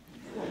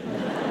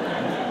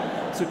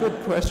 It's a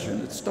good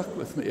question. It's stuck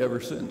with me ever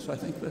since. I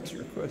think that's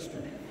your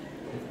question.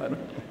 I don't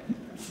know.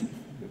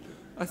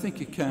 I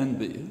think you can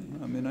be.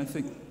 I mean, I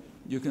think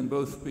you can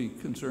both be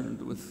concerned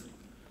with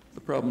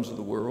the problems of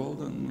the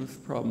world and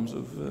with problems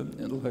of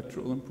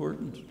intellectual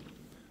importance,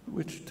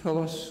 which tell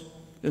us,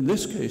 in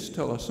this case,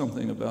 tell us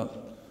something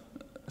about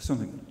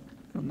something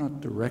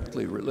not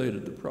directly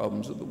related to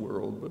problems of the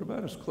world, but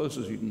about as close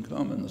as you can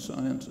come in the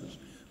sciences.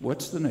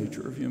 What's the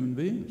nature of human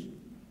beings?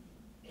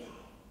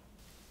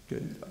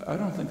 Okay, I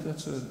don't think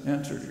that's an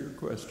answer to your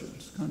question.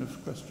 It's the kind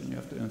of question you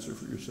have to answer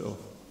for yourself.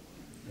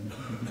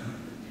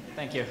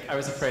 Thank you. I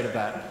was afraid of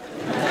that.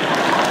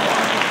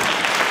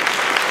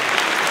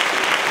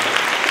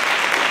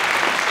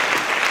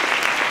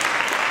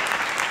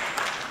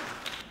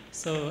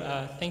 So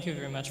thank you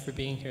very much for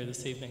being here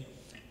this evening.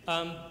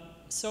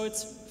 So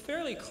it's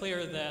fairly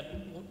clear that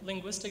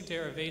linguistic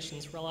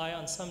derivations rely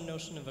on some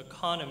notion of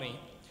economy.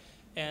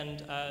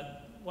 And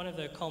one of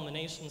the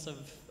culminations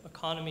of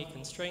economy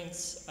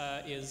constraints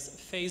is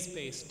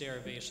phase-based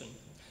derivation.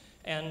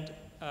 And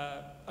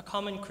a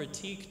common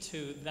critique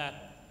to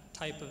that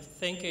type of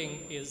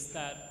thinking is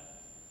that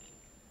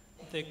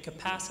the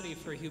capacity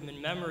for human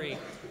memory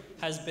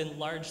has been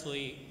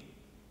largely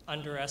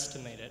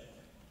underestimated.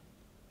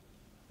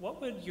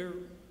 What would your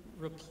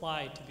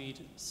reply to be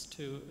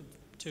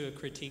to a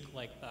critique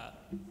like that?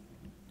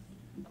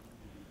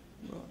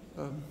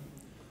 Well,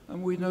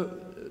 and we know,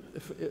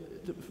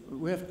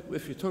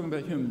 if you're talking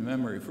about human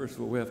memory, first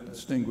of all, we have to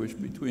distinguish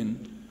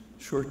between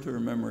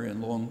short-term memory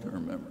and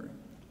long-term memory.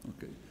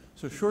 Okay,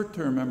 so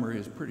short-term memory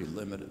is pretty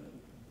limited.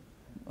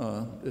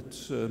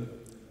 It's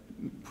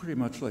pretty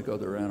much like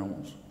other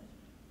animals.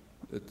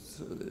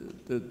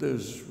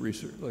 There's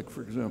research, like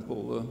for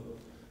example,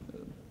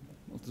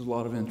 Well, there's a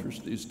lot of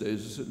interest these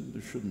days,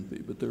 there shouldn't be,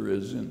 but there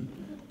is in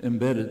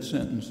embedded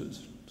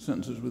sentences,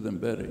 sentences with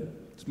embedding.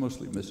 It's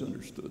mostly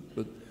misunderstood,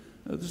 but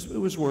it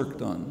was work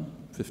done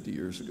 50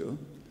 years ago,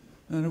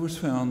 and it was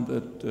found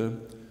that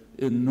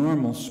in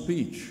normal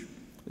speech,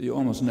 you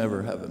almost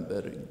never have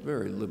embedding,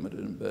 very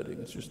limited embedding.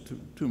 It's just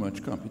too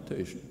much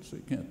computation, so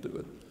you can't do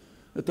it.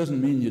 That doesn't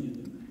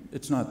mean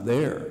it's not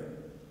there.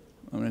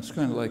 I mean, it's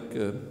kind of like,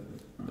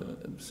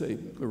 say,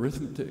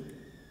 arithmetic.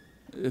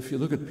 If you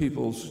look at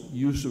people's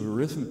use of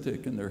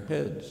arithmetic in their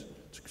heads,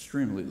 it's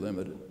extremely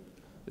limited.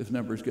 If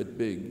numbers get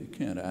big, you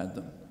can't add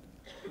them.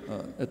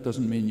 That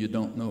doesn't mean you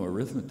don't know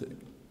arithmetic.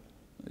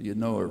 You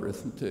know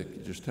arithmetic,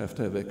 you just have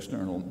to have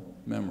external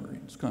memory.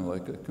 It's kind of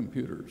like a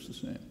computer, it's the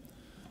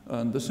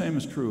same. The same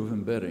is true of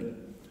embedding.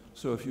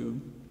 So if you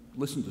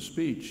listen to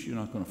speech, you're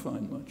not going to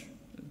find much.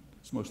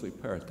 It's mostly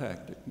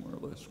paratactic, more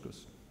or less,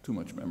 because too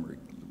much memory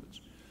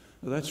limits.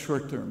 Now, that's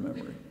short-term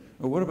memory.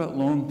 Well, what about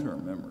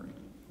long-term memory?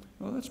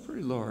 Well, that's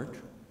pretty large.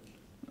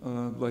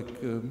 Like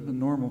a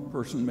normal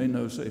person may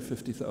know, say,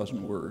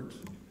 50,000 words,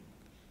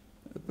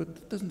 but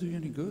it doesn't do you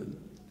any good.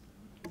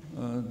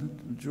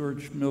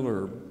 George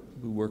Miller,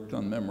 who worked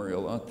on memory a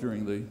lot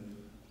during the,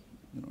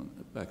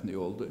 back in the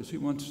old days, he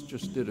once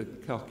just did a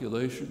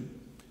calculation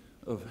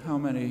of how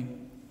many,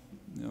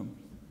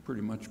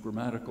 pretty much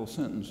grammatical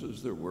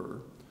sentences there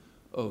were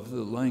of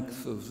the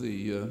length of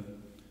the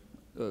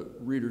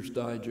Reader's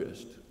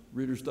Digest.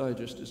 Reader's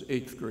Digest is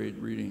 8th grade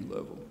reading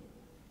level.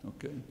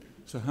 Okay,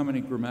 so how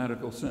many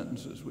grammatical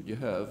sentences would you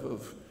have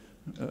of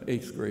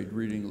 8th grade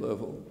reading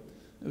level?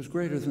 It was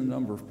greater than the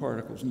number of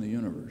particles in the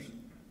universe.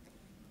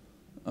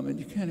 I mean,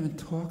 you can't even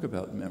talk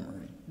about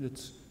memory.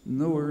 It's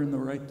nowhere in the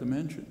right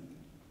dimension.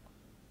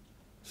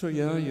 So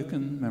yeah, you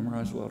can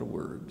memorize a lot of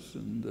words,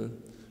 and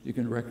you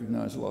can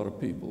recognize a lot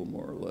of people,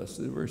 more or less.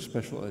 They're very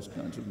specialized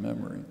kinds of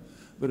memory.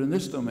 But in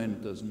this domain,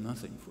 it does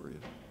nothing for you.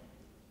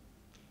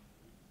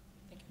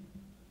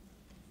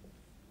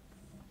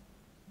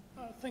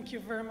 Thank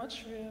you very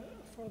much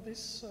for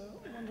this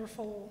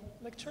wonderful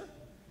lecture.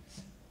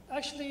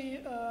 Actually,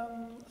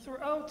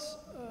 throughout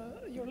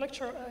your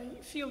lecture,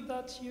 I feel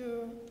that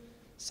you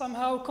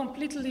somehow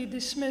completely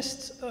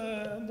dismissed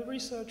the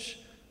research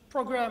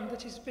program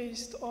that is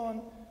based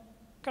on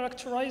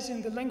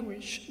characterizing the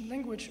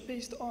language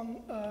based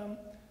on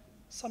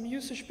some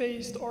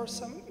usage-based or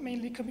some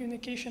mainly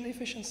communication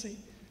efficiency.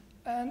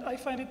 And I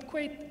find it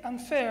quite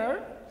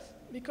unfair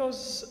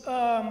because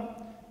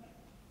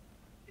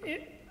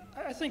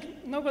I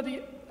think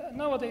nobody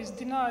nowadays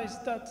denies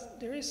that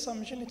there is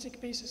some genetic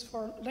basis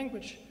for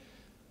language.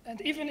 And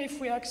even if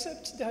we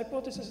accept the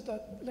hypothesis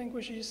that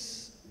language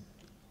is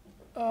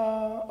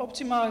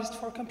optimized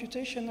for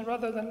computation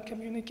rather than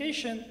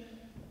communication,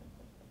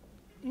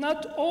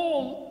 not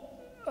all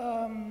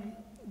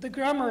the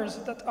grammars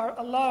that are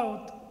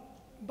allowed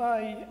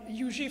by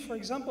UG, for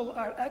example,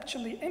 are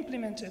actually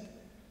implemented.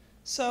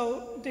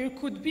 So there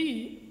could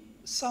be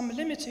some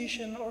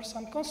limitation or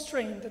some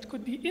constraint that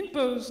could be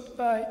imposed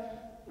by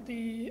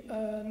the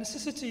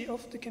necessity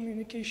of the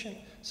communication.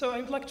 So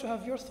I would like to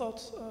have your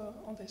thoughts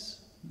on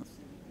this.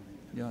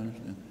 Yeah, I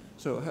understand.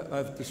 So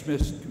I've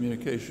dismissed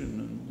communication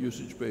and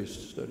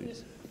usage-based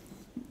studies. Yes.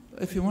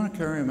 If you want to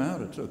carry them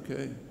out, it's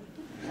okay.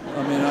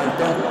 I mean, I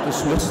don't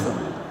dismiss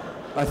them.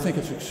 I think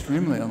it's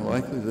extremely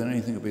unlikely that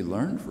anything will be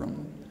learned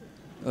from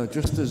them.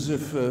 Just as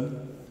if,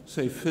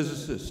 say,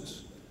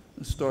 physicists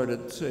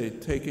started, say,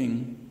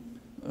 taking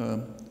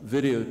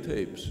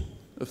videotapes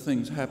of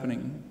things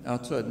happening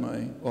outside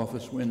my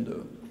office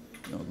window,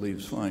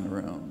 leaves flying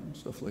around and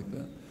stuff like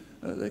that.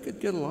 They could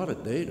get a lot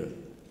of data.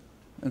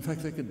 In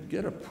fact, they could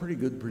get a pretty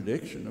good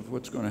prediction of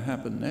what's going to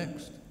happen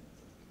next.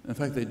 In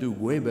fact, they do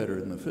way better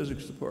than the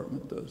physics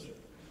department does.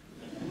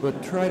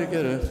 But try to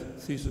get a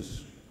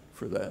thesis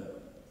for that.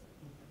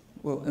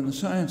 Well, in the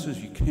sciences,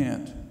 you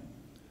can't,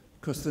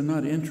 because they're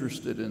not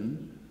interested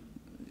in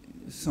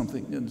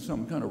something, in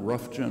some kind of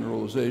rough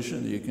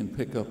generalization that you can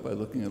pick up by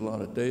looking at a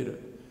lot of data.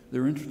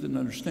 They're interested in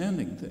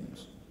understanding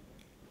things,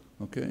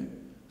 okay?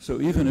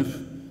 So even if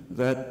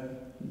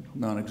that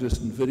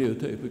non-existent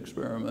videotape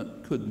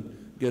experiment could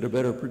get a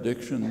better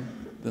prediction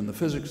than the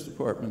physics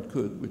department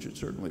could, which it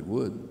certainly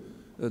would,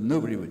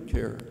 nobody would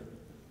care.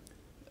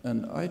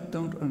 And I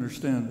don't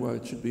understand why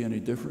it should be any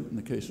different in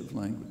the case of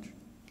language.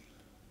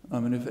 I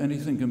mean, if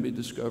anything can be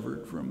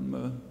discovered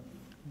from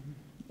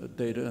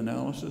data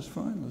analysis,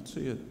 fine, let's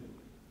see it.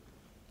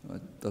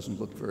 It doesn't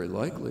look very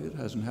likely. It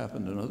hasn't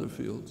happened in other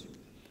fields.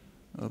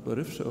 But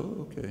if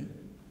so, okay.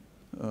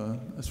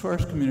 As far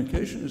as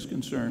communication is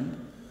concerned,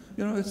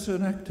 it's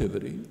an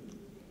activity.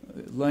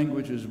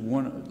 Language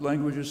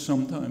is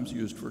sometimes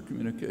used for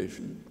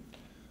communication.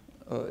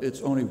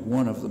 It's only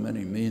one of the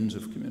many means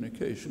of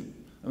communication.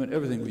 I mean,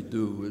 everything we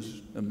do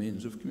is a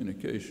means of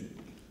communication.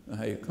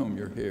 How you comb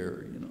your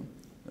hair,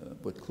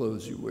 what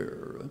clothes you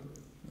wear.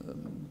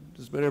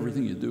 Just about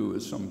everything you do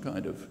is some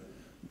kind of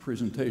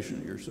presentation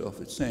of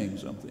yourself. It's saying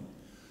something.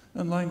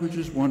 And language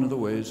is one of the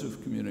ways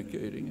of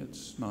communicating.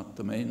 It's not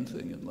the main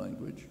thing in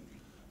language,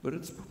 but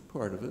it's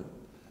part of it.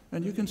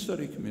 And you can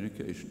study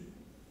communication.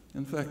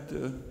 In fact,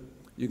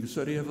 You can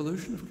study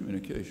evolution of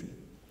communication.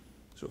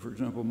 So, for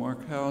example,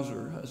 Mark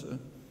Hauser has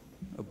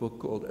a book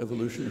called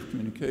Evolution of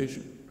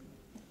Communication.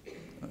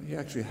 He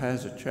actually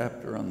has a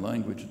chapter on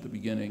language at the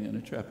beginning and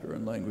a chapter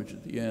on language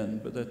at the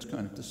end, but that's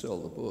kind of to sell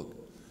the book.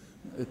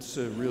 It's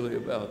really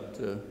about,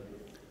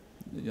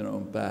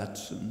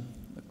 bats and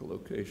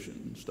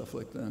echolocation and stuff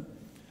like that.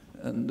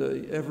 And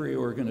every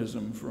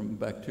organism from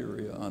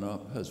bacteria on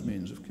up has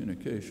means of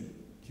communication.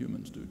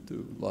 Humans do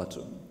too, lots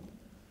of them.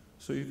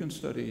 So you can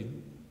study,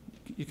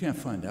 you can't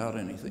find out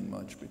anything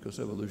much because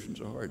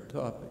evolution's a hard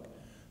topic,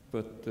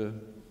 but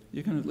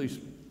you can at least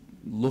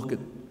look at,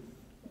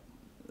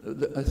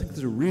 I think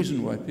there's a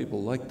reason why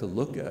people like to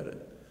look at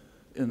it.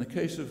 In the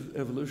case of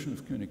evolution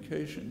of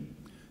communication,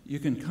 you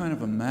can kind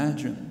of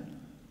imagine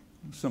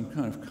some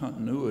kind of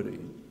continuity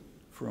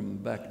from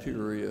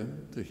bacteria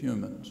to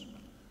humans.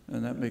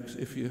 And that makes,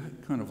 if you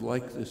kind of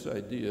like this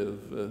idea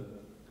of,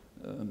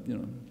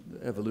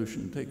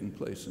 evolution taking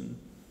place in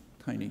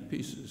tiny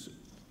pieces,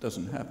 it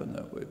doesn't happen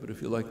that way. But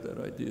if you like that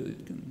idea,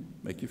 it can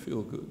make you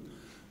feel good.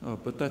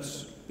 But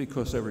that's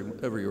because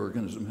every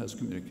organism has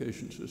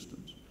communication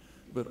systems.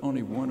 But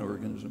only one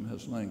organism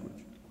has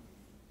language.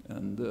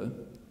 And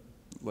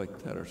like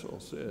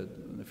Tattersall said,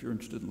 and if you're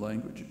interested in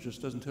language, it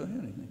just doesn't tell you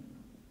anything.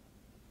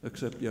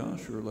 Except, yeah,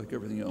 sure, like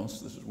everything else,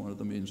 this is one of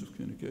the means of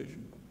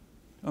communication.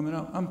 I mean,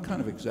 I'm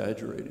kind of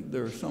exaggerating.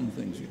 There are some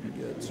things you can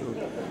get. So,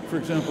 for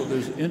example,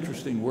 there's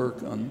interesting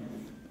work on,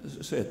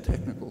 say, a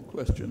technical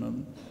question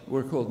on what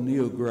are called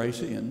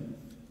Neo-Gricean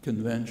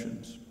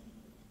conventions.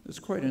 It's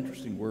quite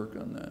interesting work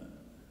on that.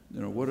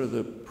 You know, what are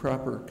the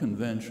proper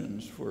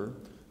conventions for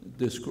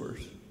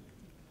discourse?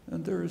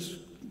 And there is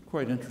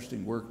quite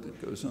interesting work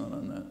that goes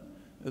on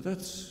that.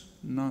 That's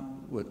not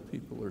what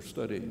people are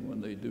studying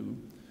when they do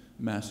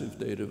massive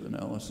data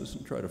analysis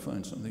and try to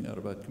find something out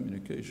about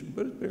communication,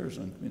 but it bears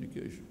on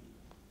communication.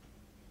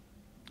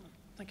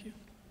 Thank you.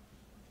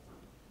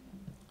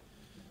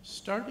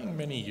 Starting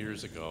many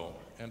years ago,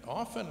 and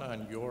often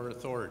on your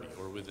authority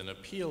or with an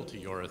appeal to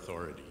your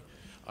authority,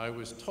 I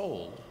was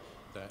told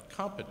that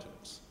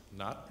competence,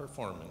 not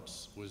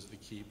performance, was the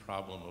key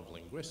problem of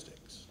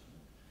linguistics.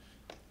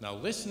 Now,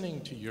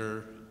 listening to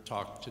your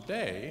talk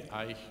today,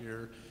 I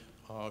hear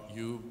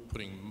you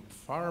putting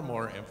far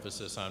more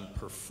emphasis on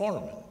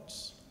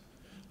performance.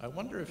 I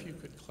wonder if you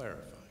could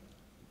clarify.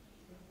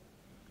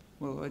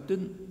 Well, I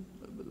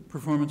didn't,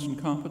 performance and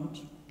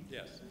competence?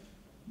 Yes.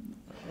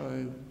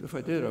 If I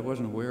did, I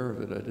wasn't aware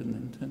of it. I didn't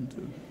intend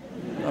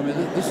to. I mean,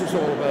 this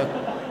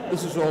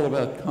is all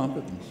about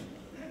competence.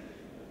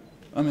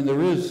 I mean,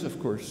 there is, of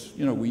course,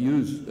 we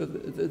use,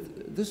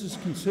 this is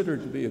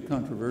considered to be a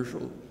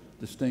controversial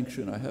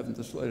distinction. I haven't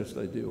the slightest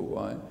idea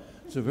why.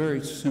 It's a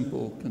very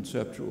simple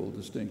conceptual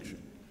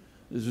distinction.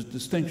 There's a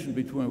distinction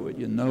between what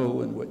you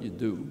know and what you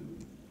do,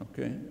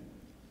 okay?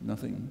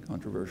 Nothing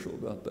controversial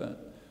about that.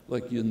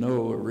 Like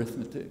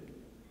arithmetic.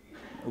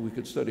 We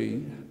could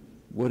study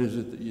what is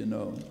it that you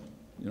know.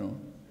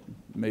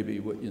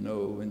 Maybe what you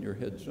know in your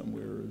head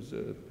somewhere is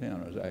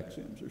Peano's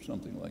axioms or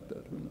something like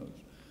that, who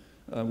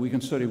knows. We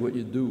can study what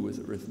you do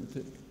with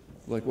arithmetic.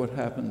 Like what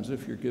happens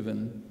if you're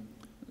given,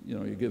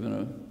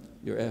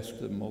 you're asked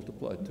to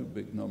multiply two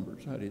big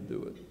numbers. How do you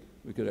do it?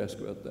 We could ask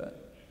about that.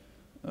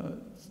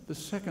 The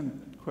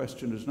second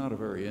question is not a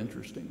very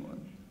interesting one.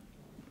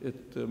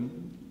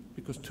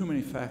 Because too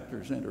many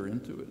factors enter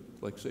into it,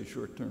 like say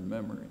short-term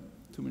memory,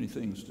 too many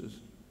things to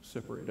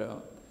separate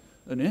out.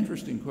 An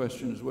interesting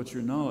question is what's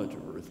your knowledge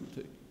of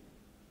arithmetic?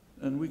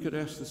 And we could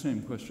ask the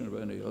same question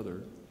about any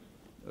other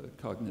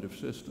cognitive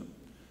system.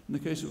 In the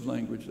case of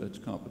language, that's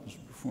competence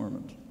and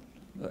performance.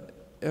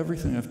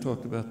 Everything I've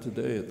talked about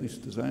today, at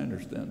least as I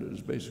understand it,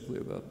 is basically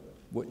about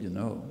what you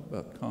know,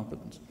 about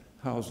competence.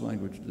 How's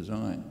language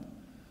designed?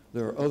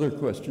 There are other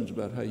questions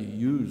about how you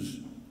use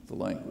the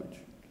language.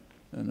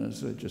 And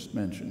as I just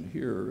mentioned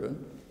here,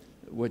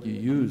 what you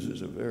use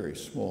is a very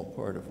small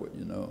part of what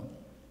you know.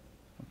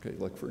 Okay,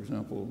 like for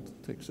example,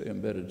 take say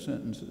embedded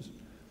sentences.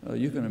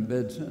 You can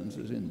embed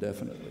sentences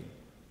indefinitely.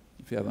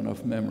 If you have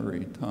enough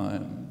memory,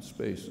 time,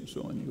 space, and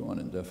so on, you go on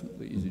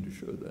indefinitely, easy to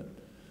show that.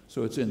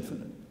 So it's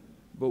infinite.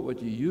 But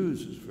what you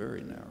use is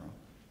very narrow,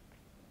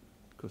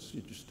 because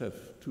you just have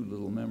too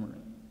little memory.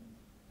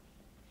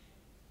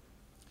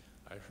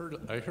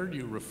 I heard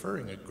you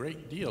referring a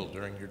great deal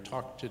during your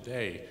talk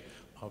today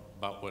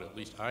about what at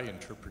least I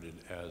interpreted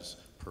as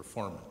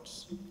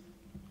performance.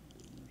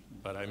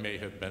 But I may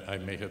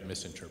have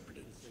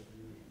misinterpreted.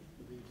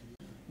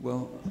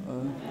 Well,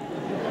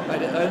 I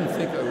didn't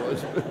think I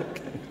was, but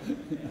okay.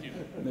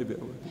 Maybe I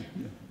was.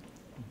 Yeah.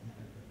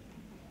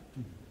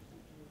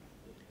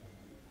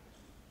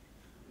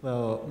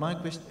 Well,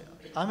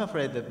 I'm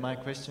afraid that my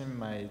question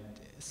might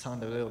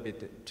sound a little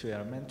bit too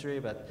elementary,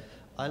 but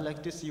I'd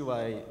like to see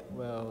why,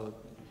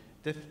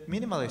 the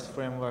minimalist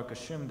framework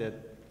assumes that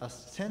a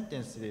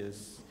sentence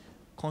is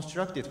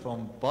constructed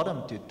from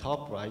bottom to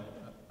top, right,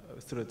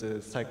 through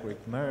the cyclic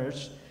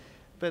merge.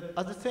 But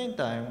at the same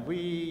time,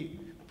 we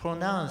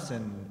pronounce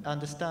and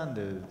understand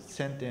the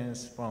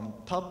sentence from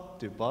top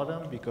to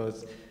bottom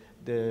because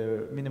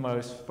the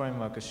minimalist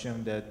framework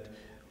assumes that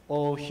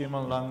all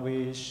human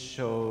language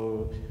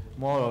show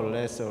more or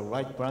less a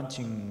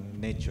right-branching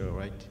nature,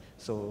 right?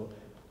 So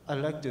I'd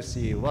like to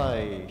see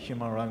why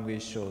human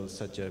language shows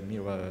such a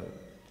mirror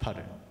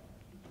pattern.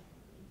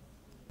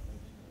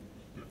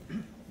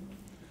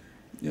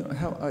 You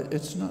know,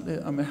 it's not,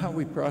 I mean, how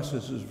we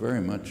process is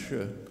very much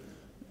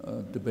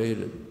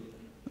debated.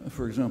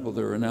 For example,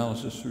 there are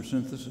analysis through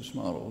synthesis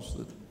models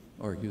that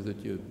argue that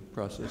you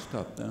process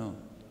top-down.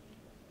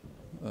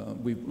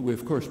 We,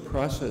 of course,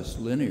 process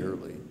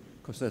linearly,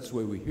 because that's the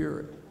way we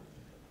hear it.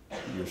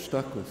 You're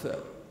stuck with that.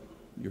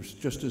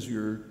 Just as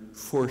you're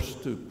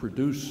forced to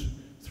produce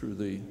through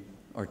the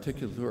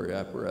articulatory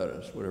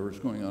apparatus, whatever's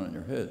going on in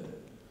your head.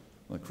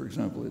 Like, for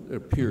example, it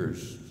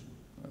appears,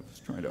 I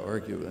was trying to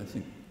argue, I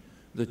think,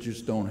 that you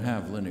just don't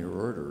have linear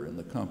order in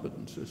the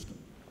competent system.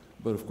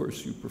 But of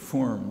course, you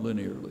perform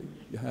linearly.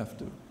 You have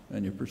to,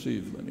 and you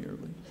perceive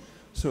linearly.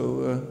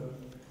 So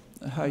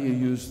how you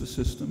use the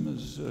system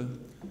is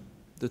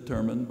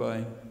determined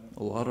by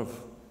a lot of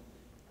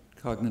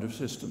cognitive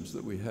systems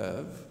that we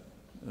have.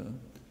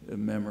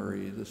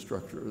 Memory, the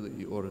structure of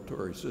the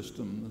auditory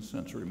system, the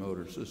sensory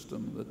motor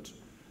system, that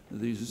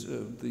these,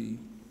 the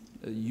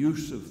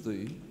use of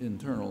the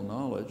internal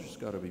knowledge has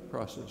got to be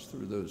processed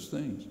through those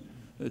things,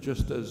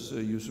 just as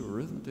use of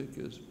arithmetic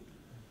is.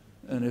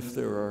 And if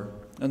there are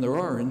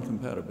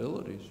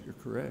incompatibilities, you're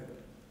correct.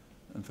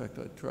 In fact,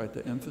 I tried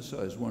to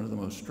emphasize one of the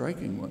most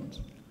striking ones.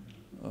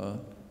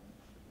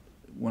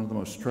 One of the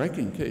most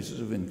striking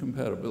cases of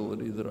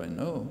incompatibility that I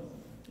know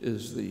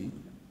is the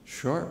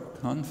sharp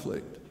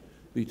conflict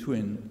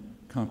between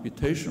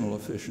computational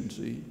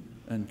efficiency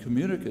and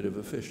communicative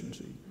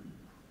efficiency.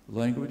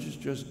 Language is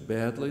just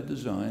badly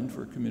designed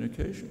for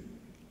communication,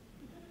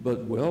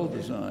 but well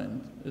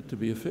designed to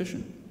be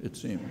efficient, it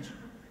seems.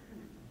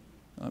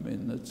 I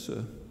mean,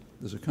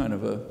 there's a kind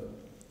of a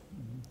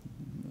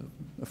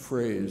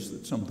phrase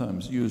that's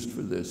sometimes used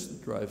for this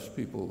that drives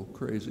people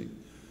crazy.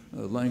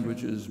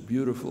 Language is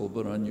beautiful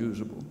but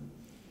unusable.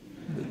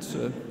 It's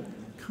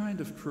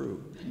kind of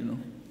true, you know,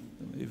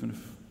 even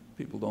if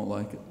people don't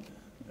like it.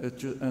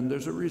 And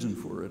there's a reason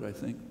for it, I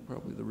think,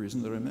 probably the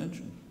reason that I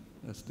mentioned.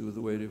 It has to do with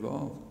the way it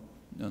evolved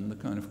and the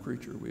kind of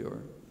creature we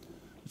are.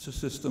 It's a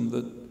system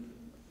that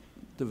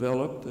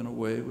developed in a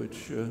way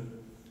which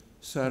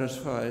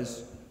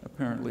satisfies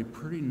apparently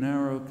pretty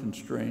narrow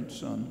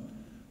constraints on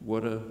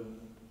what a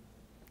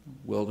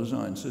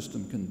well-designed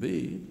system can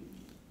be,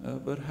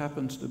 but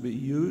happens to be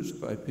used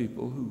by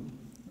people who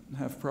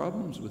have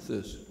problems with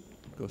this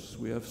because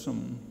we have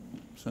some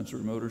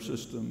sensory motor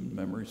system,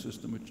 memory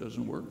system which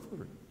doesn't work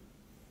for it.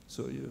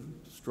 So you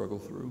struggle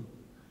through.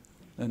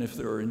 And if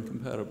there are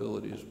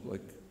incompatibilities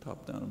like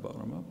top-down and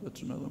bottom-up,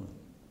 that's another one.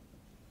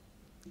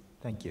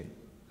 Thank you.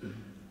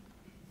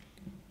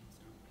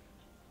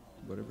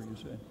 Whatever you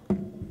say. I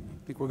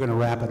think we're going to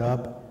wrap it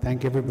up.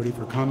 Thank everybody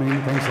for coming.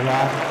 Thanks a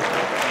lot.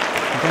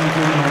 And thank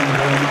you very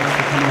much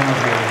for coming out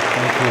here.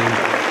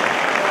 Thank you.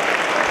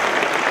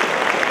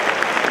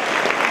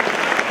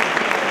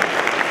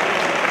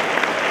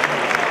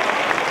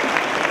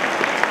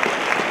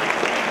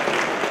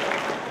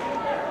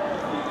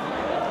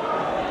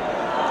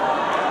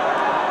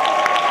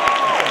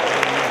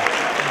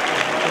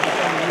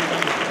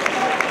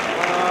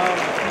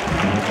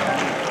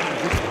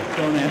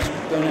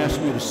 Don't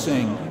ask me to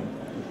sing.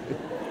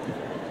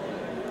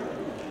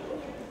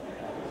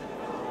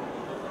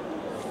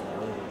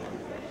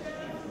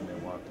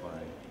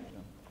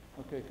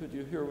 Okay, could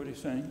you hear what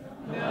he's saying?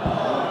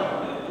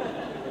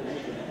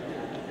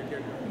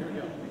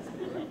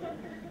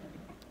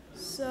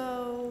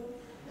 So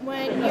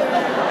when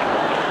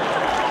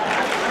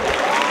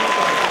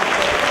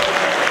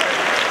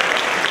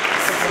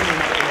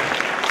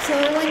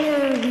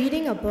you're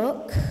reading a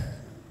book,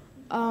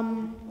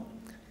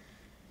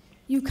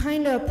 you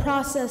kind of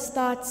process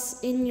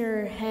thoughts in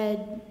your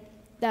head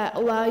that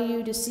allow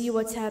you to see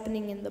what's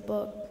happening in the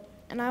book.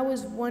 And I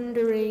was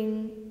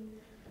wondering,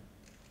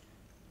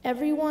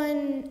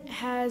 everyone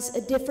has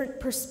a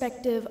different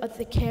perspective of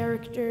the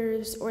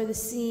characters or the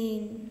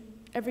scene.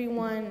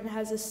 Everyone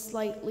has a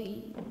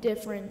slightly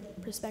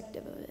different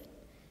perspective of it.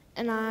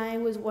 And I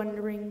was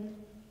wondering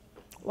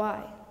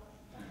why.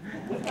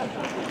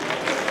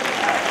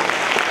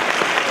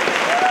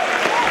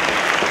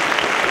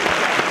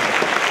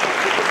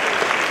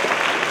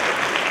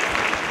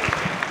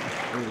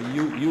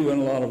 You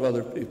and a lot of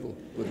other people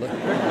would like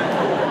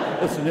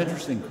that. That's an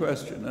interesting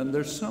question. And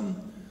there's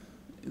some,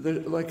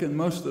 like in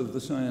most of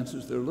the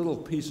sciences, there are little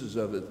pieces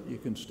of it you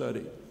can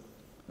study.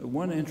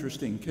 One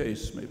interesting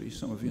case, maybe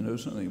some of you know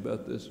something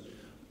about this,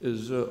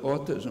 is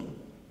autism.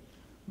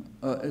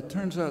 It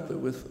turns out that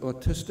with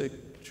autistic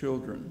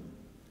children,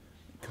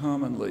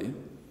 commonly,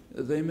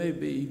 they may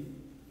be,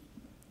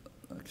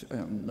 I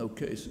have no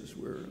cases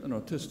where an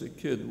autistic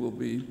kid will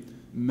be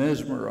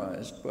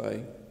mesmerized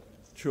by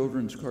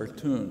children's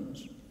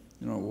cartoons,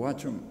 you know,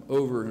 watch them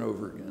over and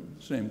over again,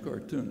 same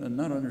cartoon, and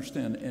not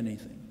understand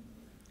anything,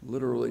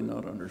 literally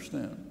not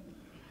understand,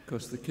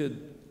 because the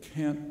kid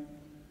can't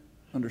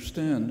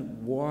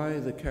understand why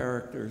the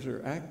characters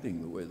are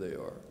acting the way they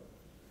are.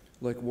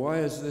 Like, why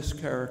is this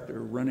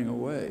character running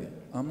away?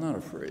 I'm not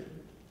afraid.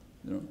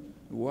 You know,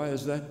 why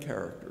is that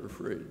character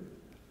afraid?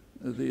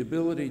 The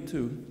ability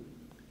to,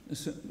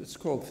 it's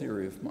called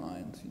theory of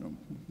mind. You know,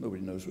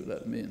 nobody knows what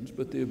that means,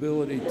 but the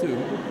ability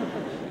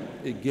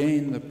to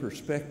gain the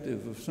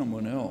perspective of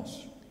someone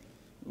else,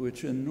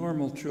 which in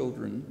normal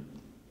children,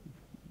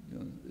 you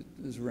know, it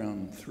is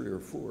around 3 or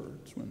 4.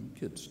 It's when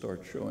kids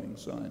start showing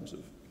signs of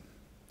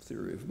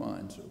theory of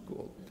mind,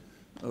 so-called.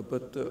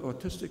 But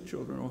autistic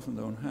children often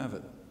don't have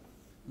it.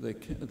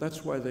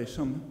 That's why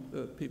some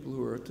people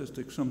who are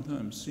autistic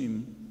sometimes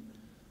seem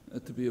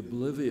to be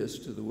oblivious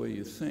to the way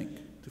you think,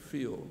 to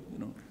feel. You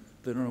know,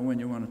 they don't know when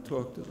you want to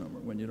talk to them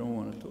or when you don't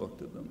want to talk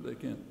to them. They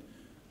can't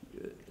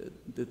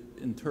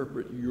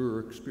interpret your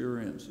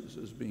experiences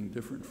as being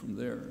different from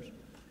theirs.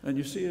 And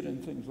you see it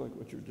in things like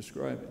what you're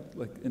describing,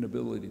 like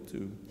inability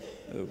to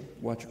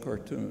watch a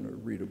cartoon or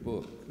read a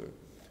book.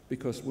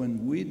 Because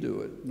when we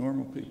do it,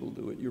 normal people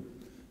do it,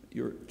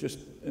 you're just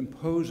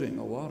imposing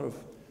a lot of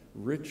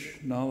rich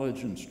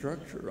knowledge and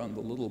structure on the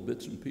little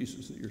bits and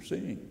pieces that you're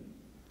seeing.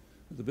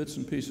 The bits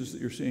and pieces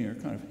that you're seeing are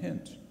kind of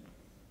hints.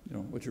 You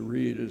know, what you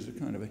read is a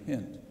kind of a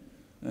hint,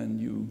 and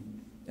you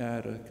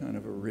add a kind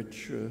of a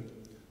rich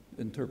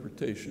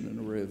interpretation and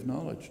array of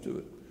knowledge to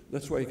it.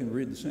 That's why you can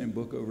read the same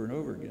book over and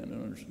over again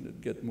and understand it,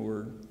 get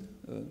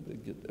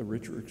a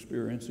richer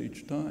experience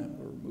each time,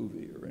 or a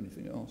movie or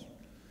anything else.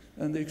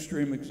 And the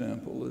extreme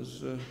example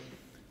is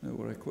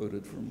what I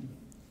quoted from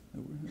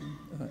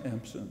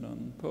Empson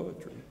on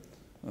poetry.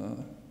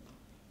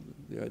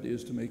 The idea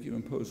is to make you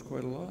impose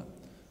quite a lot.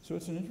 So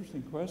it's an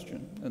interesting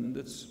question, and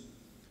it's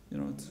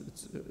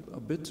a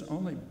bit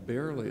only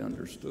barely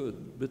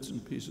understood. Bits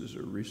and pieces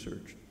are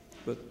researched,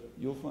 but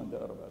you'll find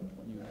out about it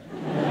when you